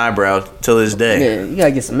missing an eyebrow till this day. Man, you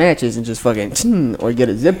gotta get some matches and just fucking or get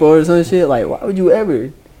a zipper or some shit. Like, why would you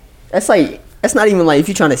ever? That's not even like if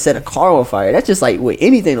you're trying to set a car on fire. That's just like with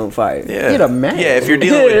anything on fire. Yeah. Get a match. Yeah, if you're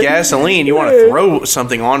dealing with gasoline, you want to throw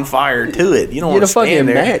something on fire to it. You don't want to stand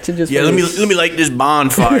there. Match and just let me light this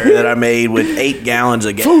bonfire that I made with 8 gallons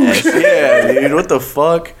of gas. Yeah, dude, what the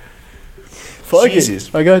fuck? Fuck Jesus.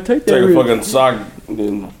 it. I gotta take that. Take a fucking sock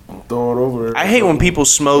and throw it over there. I hate when people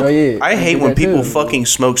smoke. Oh, yeah. I hate when people too. fucking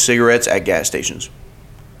smoke cigarettes at gas stations.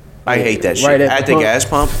 I hate that shit. Right at the gas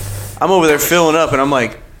pump. I'm over there filling up and I'm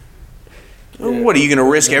like, what are you gonna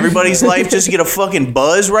risk everybody's life just to get a fucking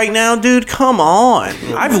buzz right now, dude? Come on.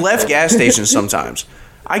 I've left gas stations sometimes.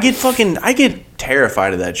 I get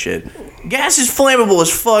terrified of that shit. Gas is flammable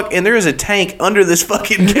as fuck, and there is a tank under this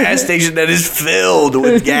fucking gas station that is filled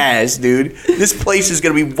with gas, dude. This place is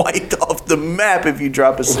gonna be wiped off the map if you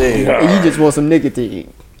drop a cig. And you just want some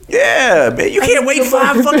nicotine. Yeah, man. You can't wait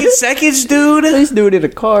 5 fucking seconds, dude. At least do it in a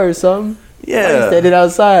car or something. Yeah. Set it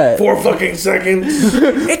outside. 4 fucking seconds. 4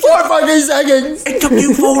 fucking seconds. It took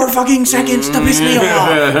you 4 fucking seconds to piss me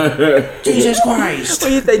off. Jesus Christ. What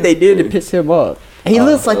do you think they did to piss him off? He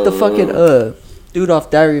looks like the fucking dude off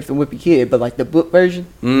Diary of the Wimpy Kid, but like the book version.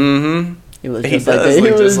 Mm-hmm. He was just like that. He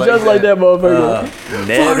was just like that motherfucker.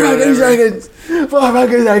 4 fucking seconds. 4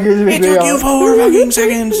 fucking seconds. It took you 4 fucking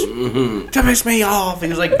seconds to piss me off. He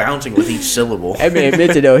was like bouncing with each syllable. That man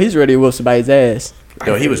mentioned though, he's ready to whoop somebody's ass.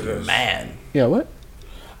 Yo, he was mad. Yeah, what?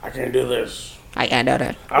 I can't do this. I can't do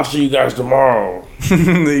that. I'll see you guys tomorrow.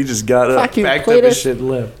 He just got up, Fuck you, packed up Cletus. his shit and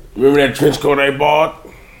left. Remember that trench coat I bought?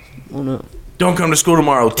 Oh no. Don't come to school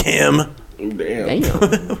tomorrow, Tim. Damn. Damn.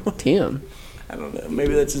 Tim. I don't know.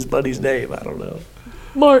 Maybe that's his buddy's name. I don't know.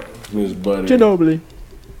 Mark. His buddy. Ginobili.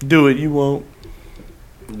 Do it. You won't.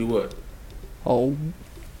 Do what? Oh.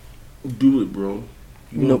 Do it, bro.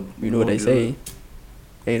 You know what they say.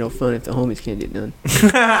 Ain't no fun if the homies can't get done.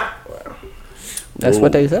 That's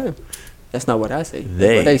what they say. That's not what I say.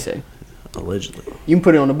 That's what they say. Allegedly. You can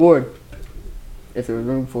put it on the board if there was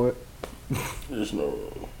room for it. There's no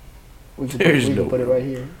room. We can put it right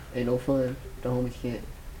here. Ain't no fun. The homies can't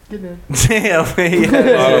get done. Damn, man.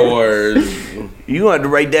 A lot of words. You had to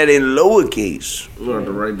write that in lowercase. You have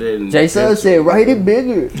to write that in Jason said, write it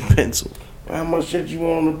bigger. Pencil. How much shit you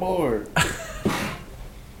want on the board?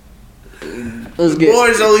 Let's The get.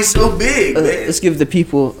 board's only so big, man. Let's give the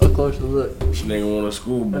people a closer look. This nigga want a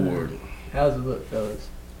school board. How's it look, fellas?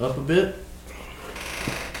 Up a bit?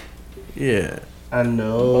 Yeah. I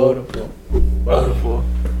know. Beautiful.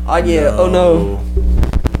 Oh yeah. Oh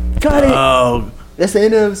no. Got it. Oh. That's the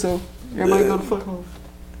end of it. So everybody go the fuck home.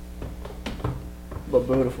 But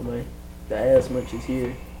beautiful, man. The ass munch is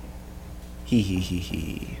here.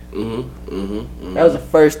 He. That was the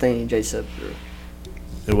first thing J Sub drew.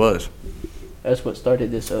 It was. That's what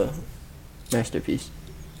started this masterpiece.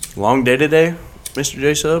 Long day today, Mr.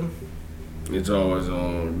 J Sub? It's always a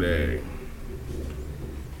long day.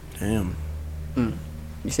 Damn.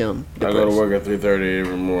 You see him? I go to work at 3:30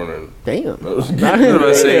 every morning. Damn. I was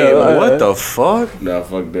gonna say, what the fuck? Nah,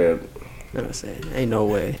 fuck that. I'm saying, ain't no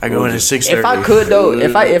way. I go in at 6:30. If I could though,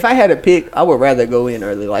 if I had a pick, I would rather go in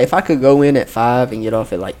early. Like if I could go in at 5 and get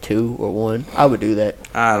off at like 2 or 1, I would do that.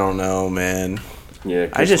 I don't know, man. Yeah,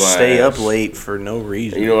 I just stay up late for no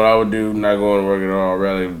reason. You know what I would do? Not going to work at all. I'd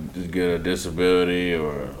rather just get a disability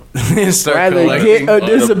or Start Rather collecting. get a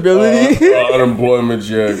disability. unemployment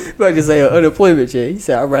check. If I could say an unemployment check, he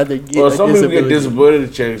said I'd rather get Well, a some people disability. get disability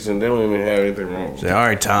checks and they don't even have anything wrong. Say, all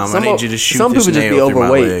right, Tom, Some I need of- you to shoot some this people just be nail through my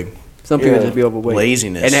overweight. leg. Some people Yeah. just be overweight.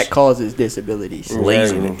 Laziness. And that causes disabilities.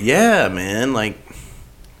 Laziness. Yeah, man. Like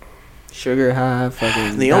Sugar high,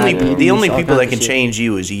 fucking. the only diabetes, all people that kinds can of shit. change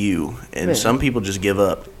you is you, and Man. some people just give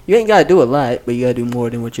up. You ain't gotta do a lot, but you gotta do more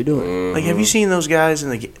than what you're doing. Like, have you seen those guys in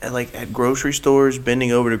like at grocery stores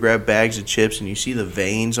bending over to grab bags of chips, and you see the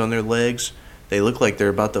veins on their legs? They look like they're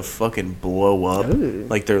about to fucking blow up. Ooh.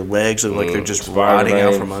 Like their legs look like they're just Spider rotting out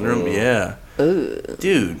veins. from under them. Yeah, Ugh.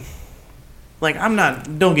 dude. Like, I'm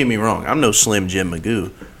not. Don't get me wrong. I'm no Slim Jim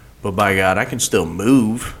Magoo, but by God, I can still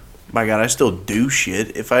move. By God, I still do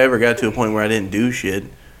shit. If I ever got to a point where I didn't do shit,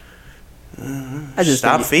 I just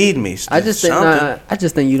stop think, feeding me. I just think something. nah, I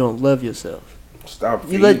just think you don't love yourself. Stop.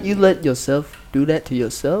 You let yourself do that to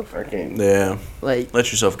yourself. I can't. Yeah, Like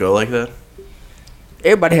let yourself go like that.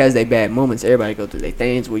 everybody has their bad moments. Everybody go through their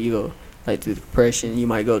things where you go like through depression. You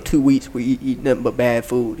might go 2 weeks where you eat nothing but bad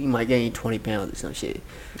food. You might gain 20 pounds or some shit.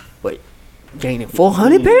 But gaining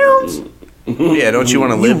 400 pounds? Yeah, don't you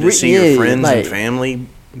want to You live to re- see yeah, your friends like- and family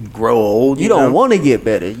grow old. You don't want to get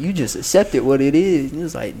better. You just accept it what it is.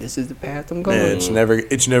 It's like, this is the path I'm going. Yeah, it's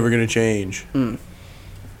never gonna change.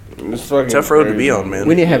 It's fucking tough road to crazy. be on, man.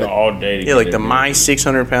 We didn't have it all day. Yeah, like the My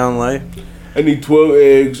 600 Pound Life. I need 12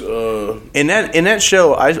 eggs. In that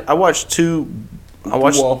show, I watched I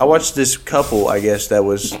watched this couple. I guess that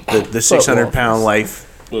was the 600 Pound Life.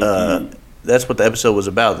 That's what the episode was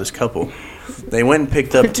about. This couple, they went and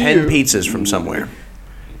picked up 10 pizzas from somewhere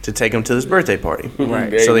to take them to this birthday party.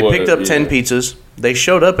 Right. So they picked up 10 pizzas. They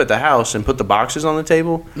showed up at the house and put the boxes on the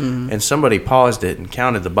table, and somebody paused it and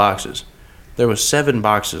counted the boxes. There was 7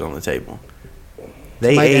 boxes on the table.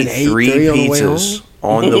 They ate 3 pizzas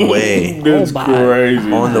on the way. That's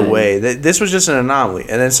crazy. On the way. This was just an anomaly.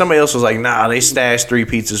 And then somebody else was like, nah, they stashed 3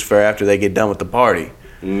 pizzas for after they get done with the party.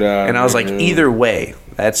 Nah, and I was like, either way,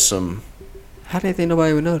 that's some... How did they think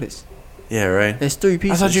nobody would notice? Yeah, right? That's 3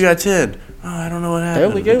 pieces. I thought you got 10. Oh, I don't know what happened. They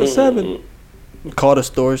only gave us 7. Call the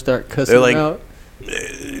store, start cussing They're like, out.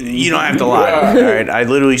 You don't have to lie. All right? I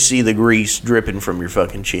literally see the grease dripping from your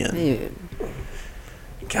fucking chin. Man.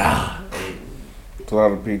 God. It's a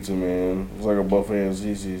lot of pizza, man. It's like a buffet at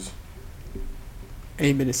CC's.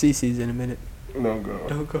 Ain't been to CC's in a minute. Don't go.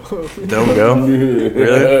 Don't go. Don't go?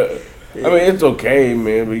 Really? I mean, it's okay,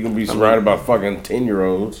 man, but you can be surrounded by fucking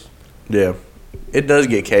 10-year-olds. Yeah. It does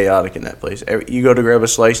get chaotic in that place. You go to grab a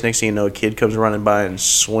slice, next thing you know, a kid comes running by and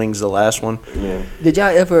swings the last one. Yeah. Did y'all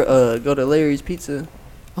ever go to Larry's Pizza?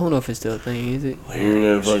 I don't know if it's still a thing, is it?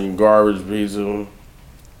 Yeah, fucking garbage pizza.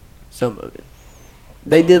 Some of it.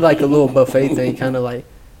 They did like a little buffet thing, kind of like,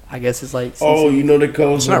 I guess it's like. Oh, you know they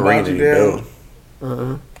closed It's not ringing Hibachi any down?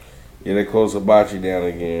 bell. Yeah, they closed Hibachi down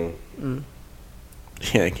again.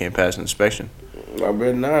 Yeah, they can't pass inspection. I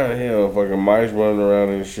bet not. Hell, fucking mice running around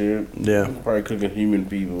and shit. Yeah. Probably cooking human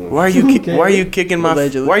people. Why are you kicking my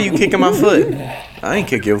foot? I ain't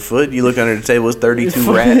kick your foot. You look under the table, it's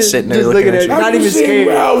 32 rats sitting there Just looking at you. Not even scared.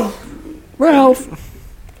 Ralph.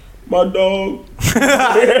 My dog.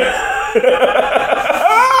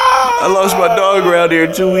 I lost my dog around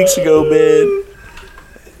here 2 weeks ago, man.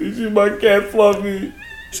 You see my cat Fluffy?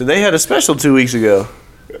 So they had a special 2 weeks ago.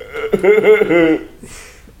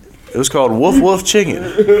 It was called Woof Woof Chicken.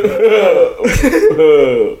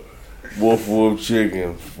 Woof Woof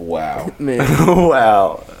Chicken. Wow. Man.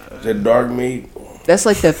 Wow. Is that dark meat? That's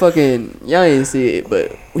like that fucking, y'all ain't see it,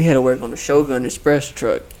 but we had to work on the Shogun Express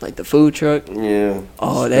truck, like the food truck. Yeah.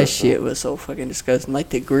 Oh, that shit was so fucking disgusting. Like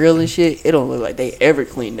the grill and shit, it don't look like they ever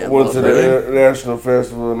cleaned that. I went to the International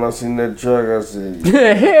Festival and I seen that truck. I said,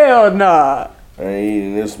 hell nah. I ain't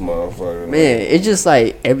eating this motherfucker. Man, it's just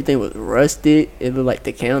like everything was rusted. It looked like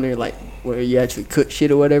the counter, like where you actually cook shit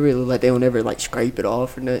or whatever. It looked like they don't ever like scrape it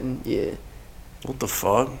off or nothing. Yeah. What the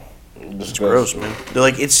fuck? It's gross, man. They're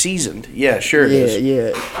like, it's seasoned. Yeah, sure it is.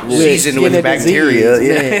 Yeah. Seasoned with bacteria.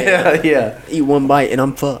 Disease, yeah. Eat one bite and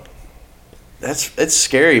I'm fucked. It's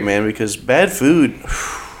scary, man, because bad food,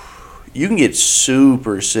 you can get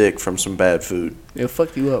super sick from some bad food. It'll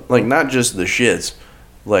fuck you up. Like, not just the shits.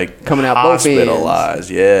 Like, coming out both ends. Hospitalized,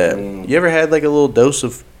 yeah. You ever had like a little dose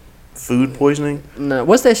of food poisoning? No.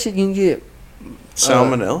 What's that shit you can get?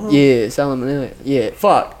 Salmonella? Yeah, salmonella. Yeah,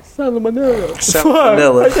 fuck. Salmonella.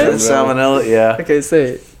 Salmonella. Salmonella, yeah. I can't say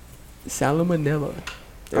it. Salmonella.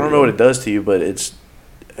 I don't know what it does to you, but it's...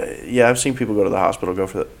 yeah, I've seen people go to the hospital go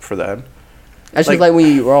for that. That's just like when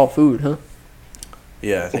you eat raw food, huh?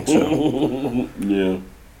 Yeah, I think so. Yeah.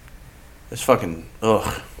 It's fucking...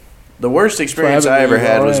 ugh. The worst experience I ever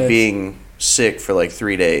had was being sick for like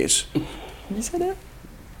 3 days. You said that?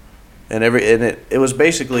 And it was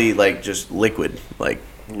basically like just liquid. Like,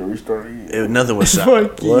 nothing was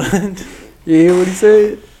solid. What? You hear what he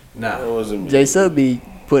said? Nah. It wasn't me. J Sub be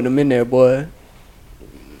putting them in there, boy.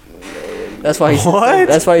 That's why What?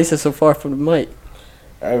 He said so far from the mic.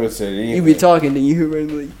 I haven't said anything. You be talking, then you hear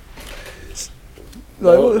randomly.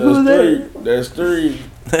 Like, who's that? That's 3.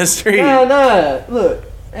 That's 3. Nah. Look,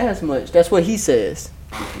 as much. That's what he says.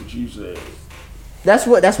 That's what you said.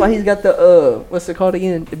 That's why he's got the what's it called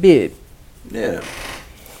again? The bid. Yeah.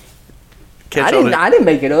 I didn't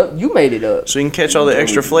make it up. You made it up. So you can catch all the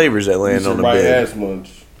extra flavors that land on the right bed. Ass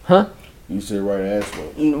munch. Huh? You said right ass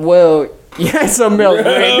munch. Well, you had something else.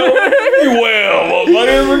 Well, what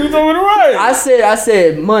you told me to write? I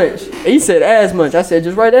said munch. He said ass munch. I said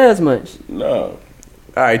just write ass munch. No.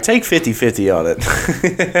 All right, take 50-50 on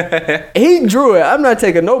it. He drew it. I'm not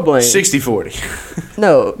taking no blame. 60-40.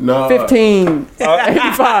 No. 15. 85.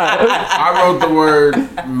 I wrote the word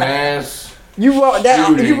mass. You wrote that.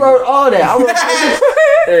 Shooting. You wrote all that. I wrote.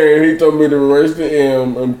 And he told me to erase the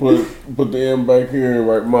M and put the M back here and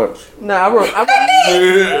write munch. Nah,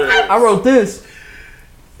 I wrote this.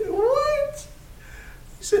 What?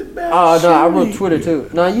 Oh no, I wrote Twitter too.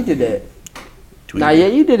 No, you did that. Tweet. Nah, yeah,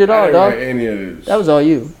 you did it I all, didn't dog. write any of this. That was all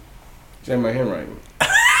you. Check my handwriting.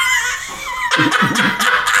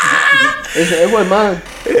 It wasn't mine.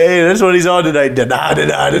 Hey, that's what he's on tonight. Da-da,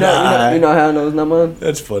 da-da, da-da. You know how I know it's not mine?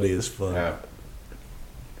 That's funny as fuck. Yeah.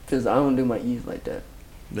 Because I don't do my E's like that.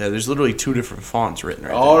 Yeah, there's literally 2 different fonts written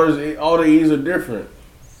right All the E's are different.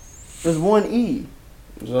 There's one E.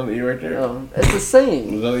 There's another E right there. Oh, it's the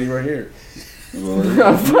same. There's another E right here. Yo,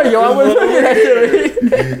 I was looking at you.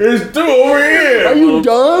 There's 2 over here. Are you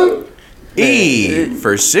dumb? there. E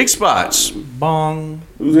for 6 spots. Bong.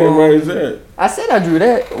 Whose handwriting is that? I said I drew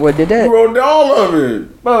that. What did that? You wrote all of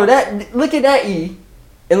it. Bro, look at that E.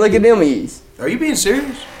 And look at them E's. Are you being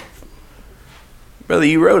serious? Brother,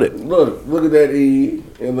 you wrote it. Look at that E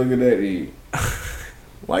and look at that E.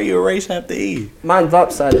 Why you erase half the E? Mine's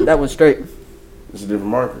lopsided. That one's straight. It's a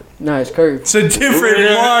different marker. No, it's curved. It's a different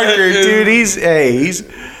marker, dude. He's It's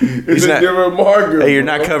a not, different marker. hey, you're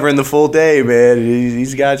not covering the full day, man.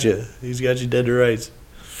 He's got you. He's got you dead to rights.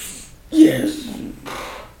 Yes.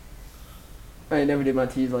 I ain't never did my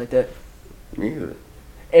T's like that. Me either.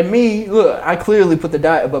 And me, look, I clearly put the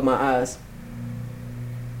dot above my eyes.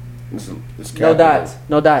 It's No capital. dots.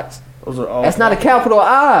 No dots. Those are all That's not a caps. capital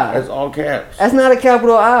I. That's all caps. That's not a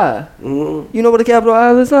capital I. Mm-hmm. You know what a capital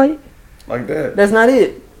I looks like? Like that. That's not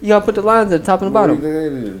it. You gotta put the lines at the top and the What do bottom. you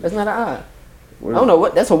think that is? That's not an I. What I don't know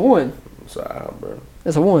what. That's a 1. It's an I, bro.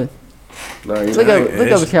 That's a 1. No, you Look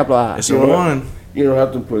know, up a capital I. It's a 1. you don't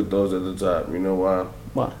have to put those at the top. You know why?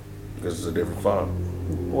 Why? Because it's a different font.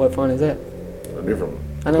 What font is that? A different one.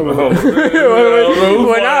 I know. Well, Which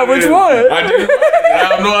one? I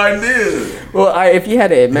have no idea. Well, if you had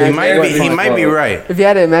to imagine, He might be right. if you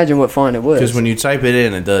had to imagine what font it was, Because when you type it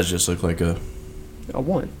in, it does just look like a. a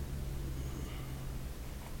 1.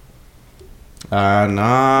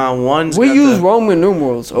 Nah. One's. We got use the, Roman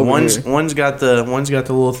numerals over One's here. one's got the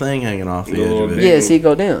little thing hanging off the edge of it. Yeah, see,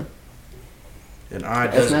 go down. And I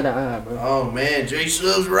That's doesn't. not an I, bro. Oh man, Jay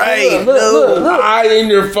Sub's right. Look. I in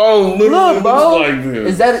your phone literally Look, bro. looks like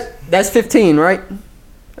this. That's 15, right?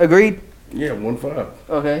 Agreed. Yeah, 1.5.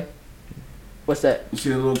 Okay. What's that? You see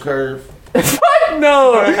the little curve? What?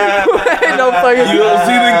 No. Ain't no fucking. You don't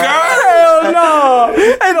see the curve? Hell no.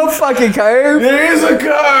 Ain't no fucking curve. There is a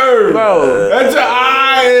curve, Bro. That's an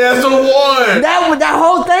I. That's a 1. That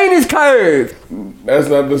whole thing is curved. That's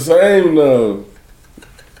not the same though.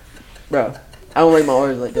 Bro, I don't write my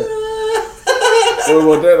R's like that. What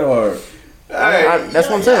about that hard? That's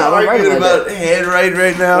what I'm saying. I don't write it like about that. handwriting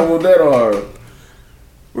right now. What about that hard?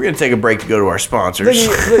 We're gonna take a break to go to our sponsors.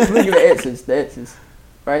 Look at the X's.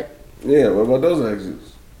 Right? Yeah, what about those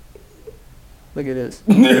X's? Look at this.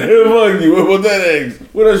 Fuck you. What about that X?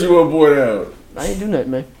 What else you want to point out? I ain't do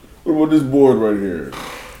nothing, man. What about this board right here?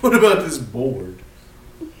 What about this board?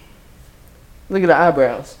 Look at the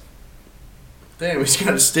eyebrows. Damn, he's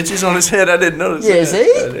got stitches on his head. I didn't notice. Yeah, that.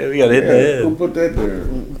 see? We got hit in Who the put that there?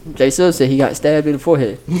 Jay Sub said he got stabbed in the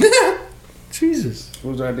forehead. head. Jesus.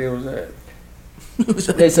 Whose idea was that?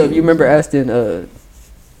 Jay Sub, you remember asking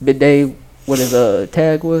Big Dave what his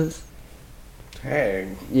tag was? Tag.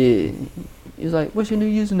 Yeah. He was like, "What's your new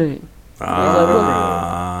username?" He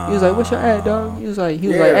was like, "What's your ad, dog?" He was like,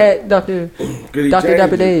 "At Dr.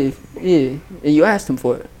 Dapper Dave." Yeah. And you asked him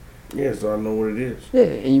for it. Yeah, so I know what it is. Yeah,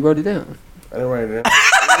 and you wrote it down. I didn't write it down.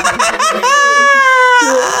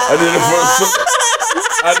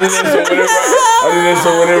 I did it so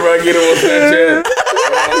whenever I get it on Snapchat.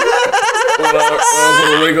 When I was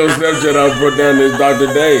on the link on Snapchat, I put down this Dr.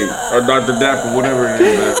 Dave or Dr. Dapper, whatever it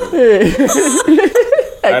is.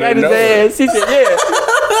 I got his ass. He said, "Yeah."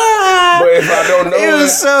 But if I don't know He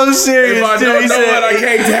was so serious. if I dude. don't He know said- it, I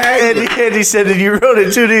can't tag it. And he said that you wrote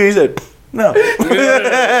it too, dude. He said, no. That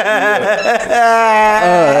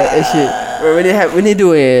shit. Bro, when they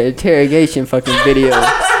do an interrogation fucking video,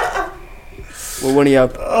 where one of y'all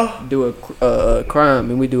do a crime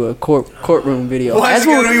and we do a courtroom video. Why is it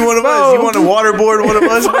what gonna be one of bro, us? You want to waterboard one of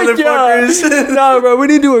us, Fuck motherfuckers? No, bro, we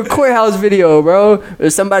need to do a courthouse video, bro.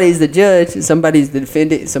 Somebody's the judge, somebody's the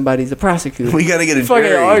defendant, somebody's the prosecutor. We gotta get a Fucking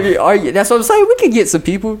jury. argue. That's what I'm saying. We can get some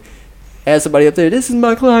people. Add somebody up there. This is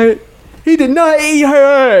my client. He did not eat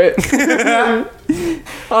her. I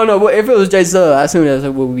don't know. If it was Jay Sub, I assume that's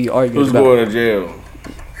what we be arguing Who's about. going to jail?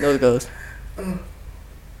 Those goes.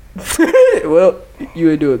 Well, you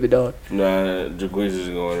would do it, big dog. Nah, Jaquez is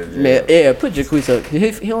going to jail. Man, yeah, put Jaquez up.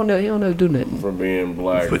 He don't know do nothing. For being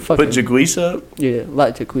black. Put Fucking- Jaquez up? Yeah,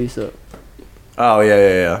 like Jaquez up. Oh,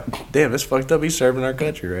 yeah. Damn, that's fucked up. He's serving our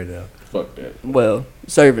country right now. Fuck that. Well,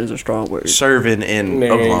 serving is a strong word. Serving in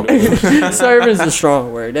Man. Oklahoma. Serving is a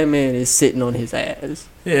strong word. That man is sitting on his ass,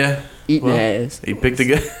 Yeah. eating ass, He picked a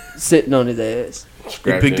good. sitting on his ass.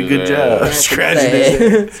 He picked a good job. Scratching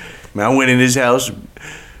his ass. Man, I went in his house,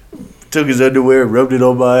 took his underwear, rubbed it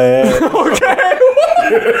on my ass. Okay.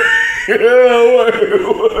 You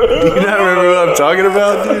not remember what I'm talking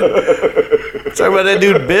about, dude? I'm talking about that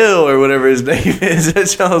dude Bill or whatever his name is.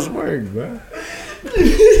 That's y'all's work, bro.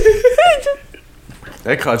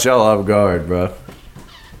 That caught y'all off guard, bro.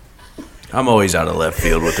 I'm always out of left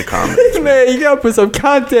field with the comments. Man, you gotta put some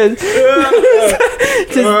content.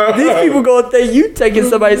 Just, these people gonna think you taking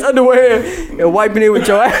somebody's underwear and wiping it with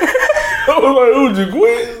your ass. I was like, who's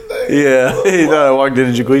Jaquez? Yeah, he thought I walked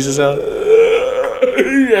into Jaquez's house.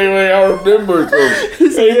 I remember something. He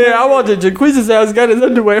said, yeah, I walked to Jaquez's house, got his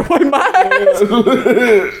underwear and wiped my ass.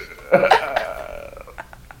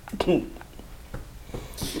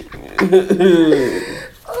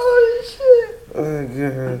 Oh, shit. Oh,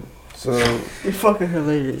 God. So, You're fucking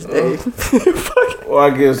hilarious, Dave. well, I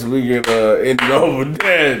guess we can end it off with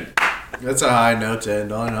that. That's a high note to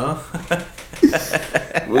end on, huh?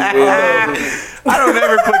 We I don't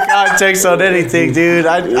ever put context on anything, dude.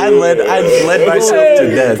 I led myself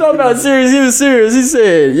to death. Talking about serious, he was serious. He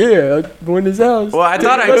said, yeah, I went in his house. Well, I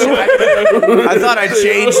thought I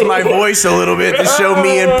changed my voice a little bit to show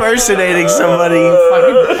me impersonating somebody. You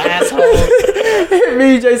fucking asshole.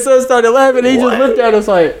 Me and Jay Son started laughing. He just looked at us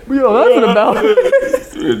like, what are you laughing about?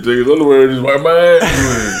 Take his underwear and just wipe my ass.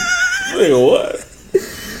 Nigga, what?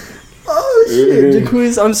 Oh, shit.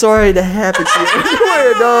 Jaquez, I'm sorry that happened to you.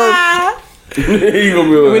 Underwear, dog.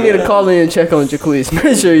 We need to call in and check on Jaquez.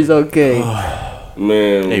 Make sure he's okay.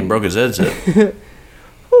 Man. He broke his headset. Yeah,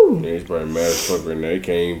 he's probably mad as fuck right now. He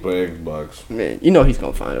can't even play Xbox. Man, you know he's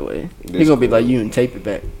gonna find a way. He's gonna be like you and tape it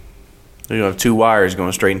back. You're gonna have 2 wires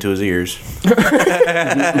going straight into his ears. He gonna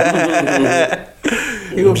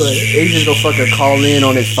be like, he's just gonna fucking call in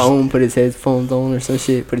on his phone, put his headphones on or some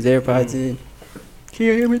shit, put his AirPods in. Can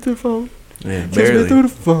you hear me through the phone? Yeah, Kiss me through the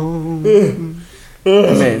phone.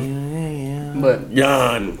 Man. But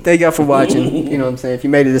thank y'all for watching. You know what I'm saying? If you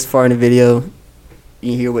made it this far in the video,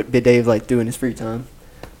 you can hear what Big Dave like do in his free time.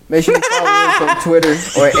 Make sure you follow us on Twitter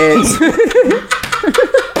or X.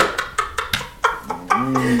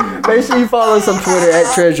 Make sure you follow us on Twitter at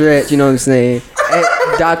TR3ASURE, you know what I'm saying? At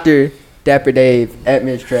Dr. Dapper Dave, at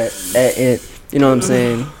Mitch Trap, at Int, you know what I'm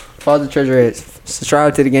saying? Follow the TR3ASURE.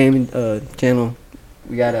 Subscribe to the gaming channel.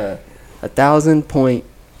 We got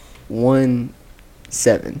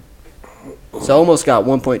 1,000.17. So almost got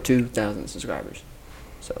 1.2 thousand subscribers.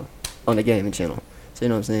 So on the gaming channel. So you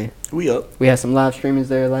know what I'm saying? We up. We had some live streamings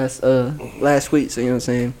there last week, so you know what I'm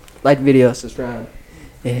saying? Like the video, subscribe.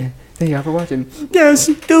 And thank y'all for watching. Yes,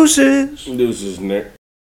 deuces. Deuces, Nick.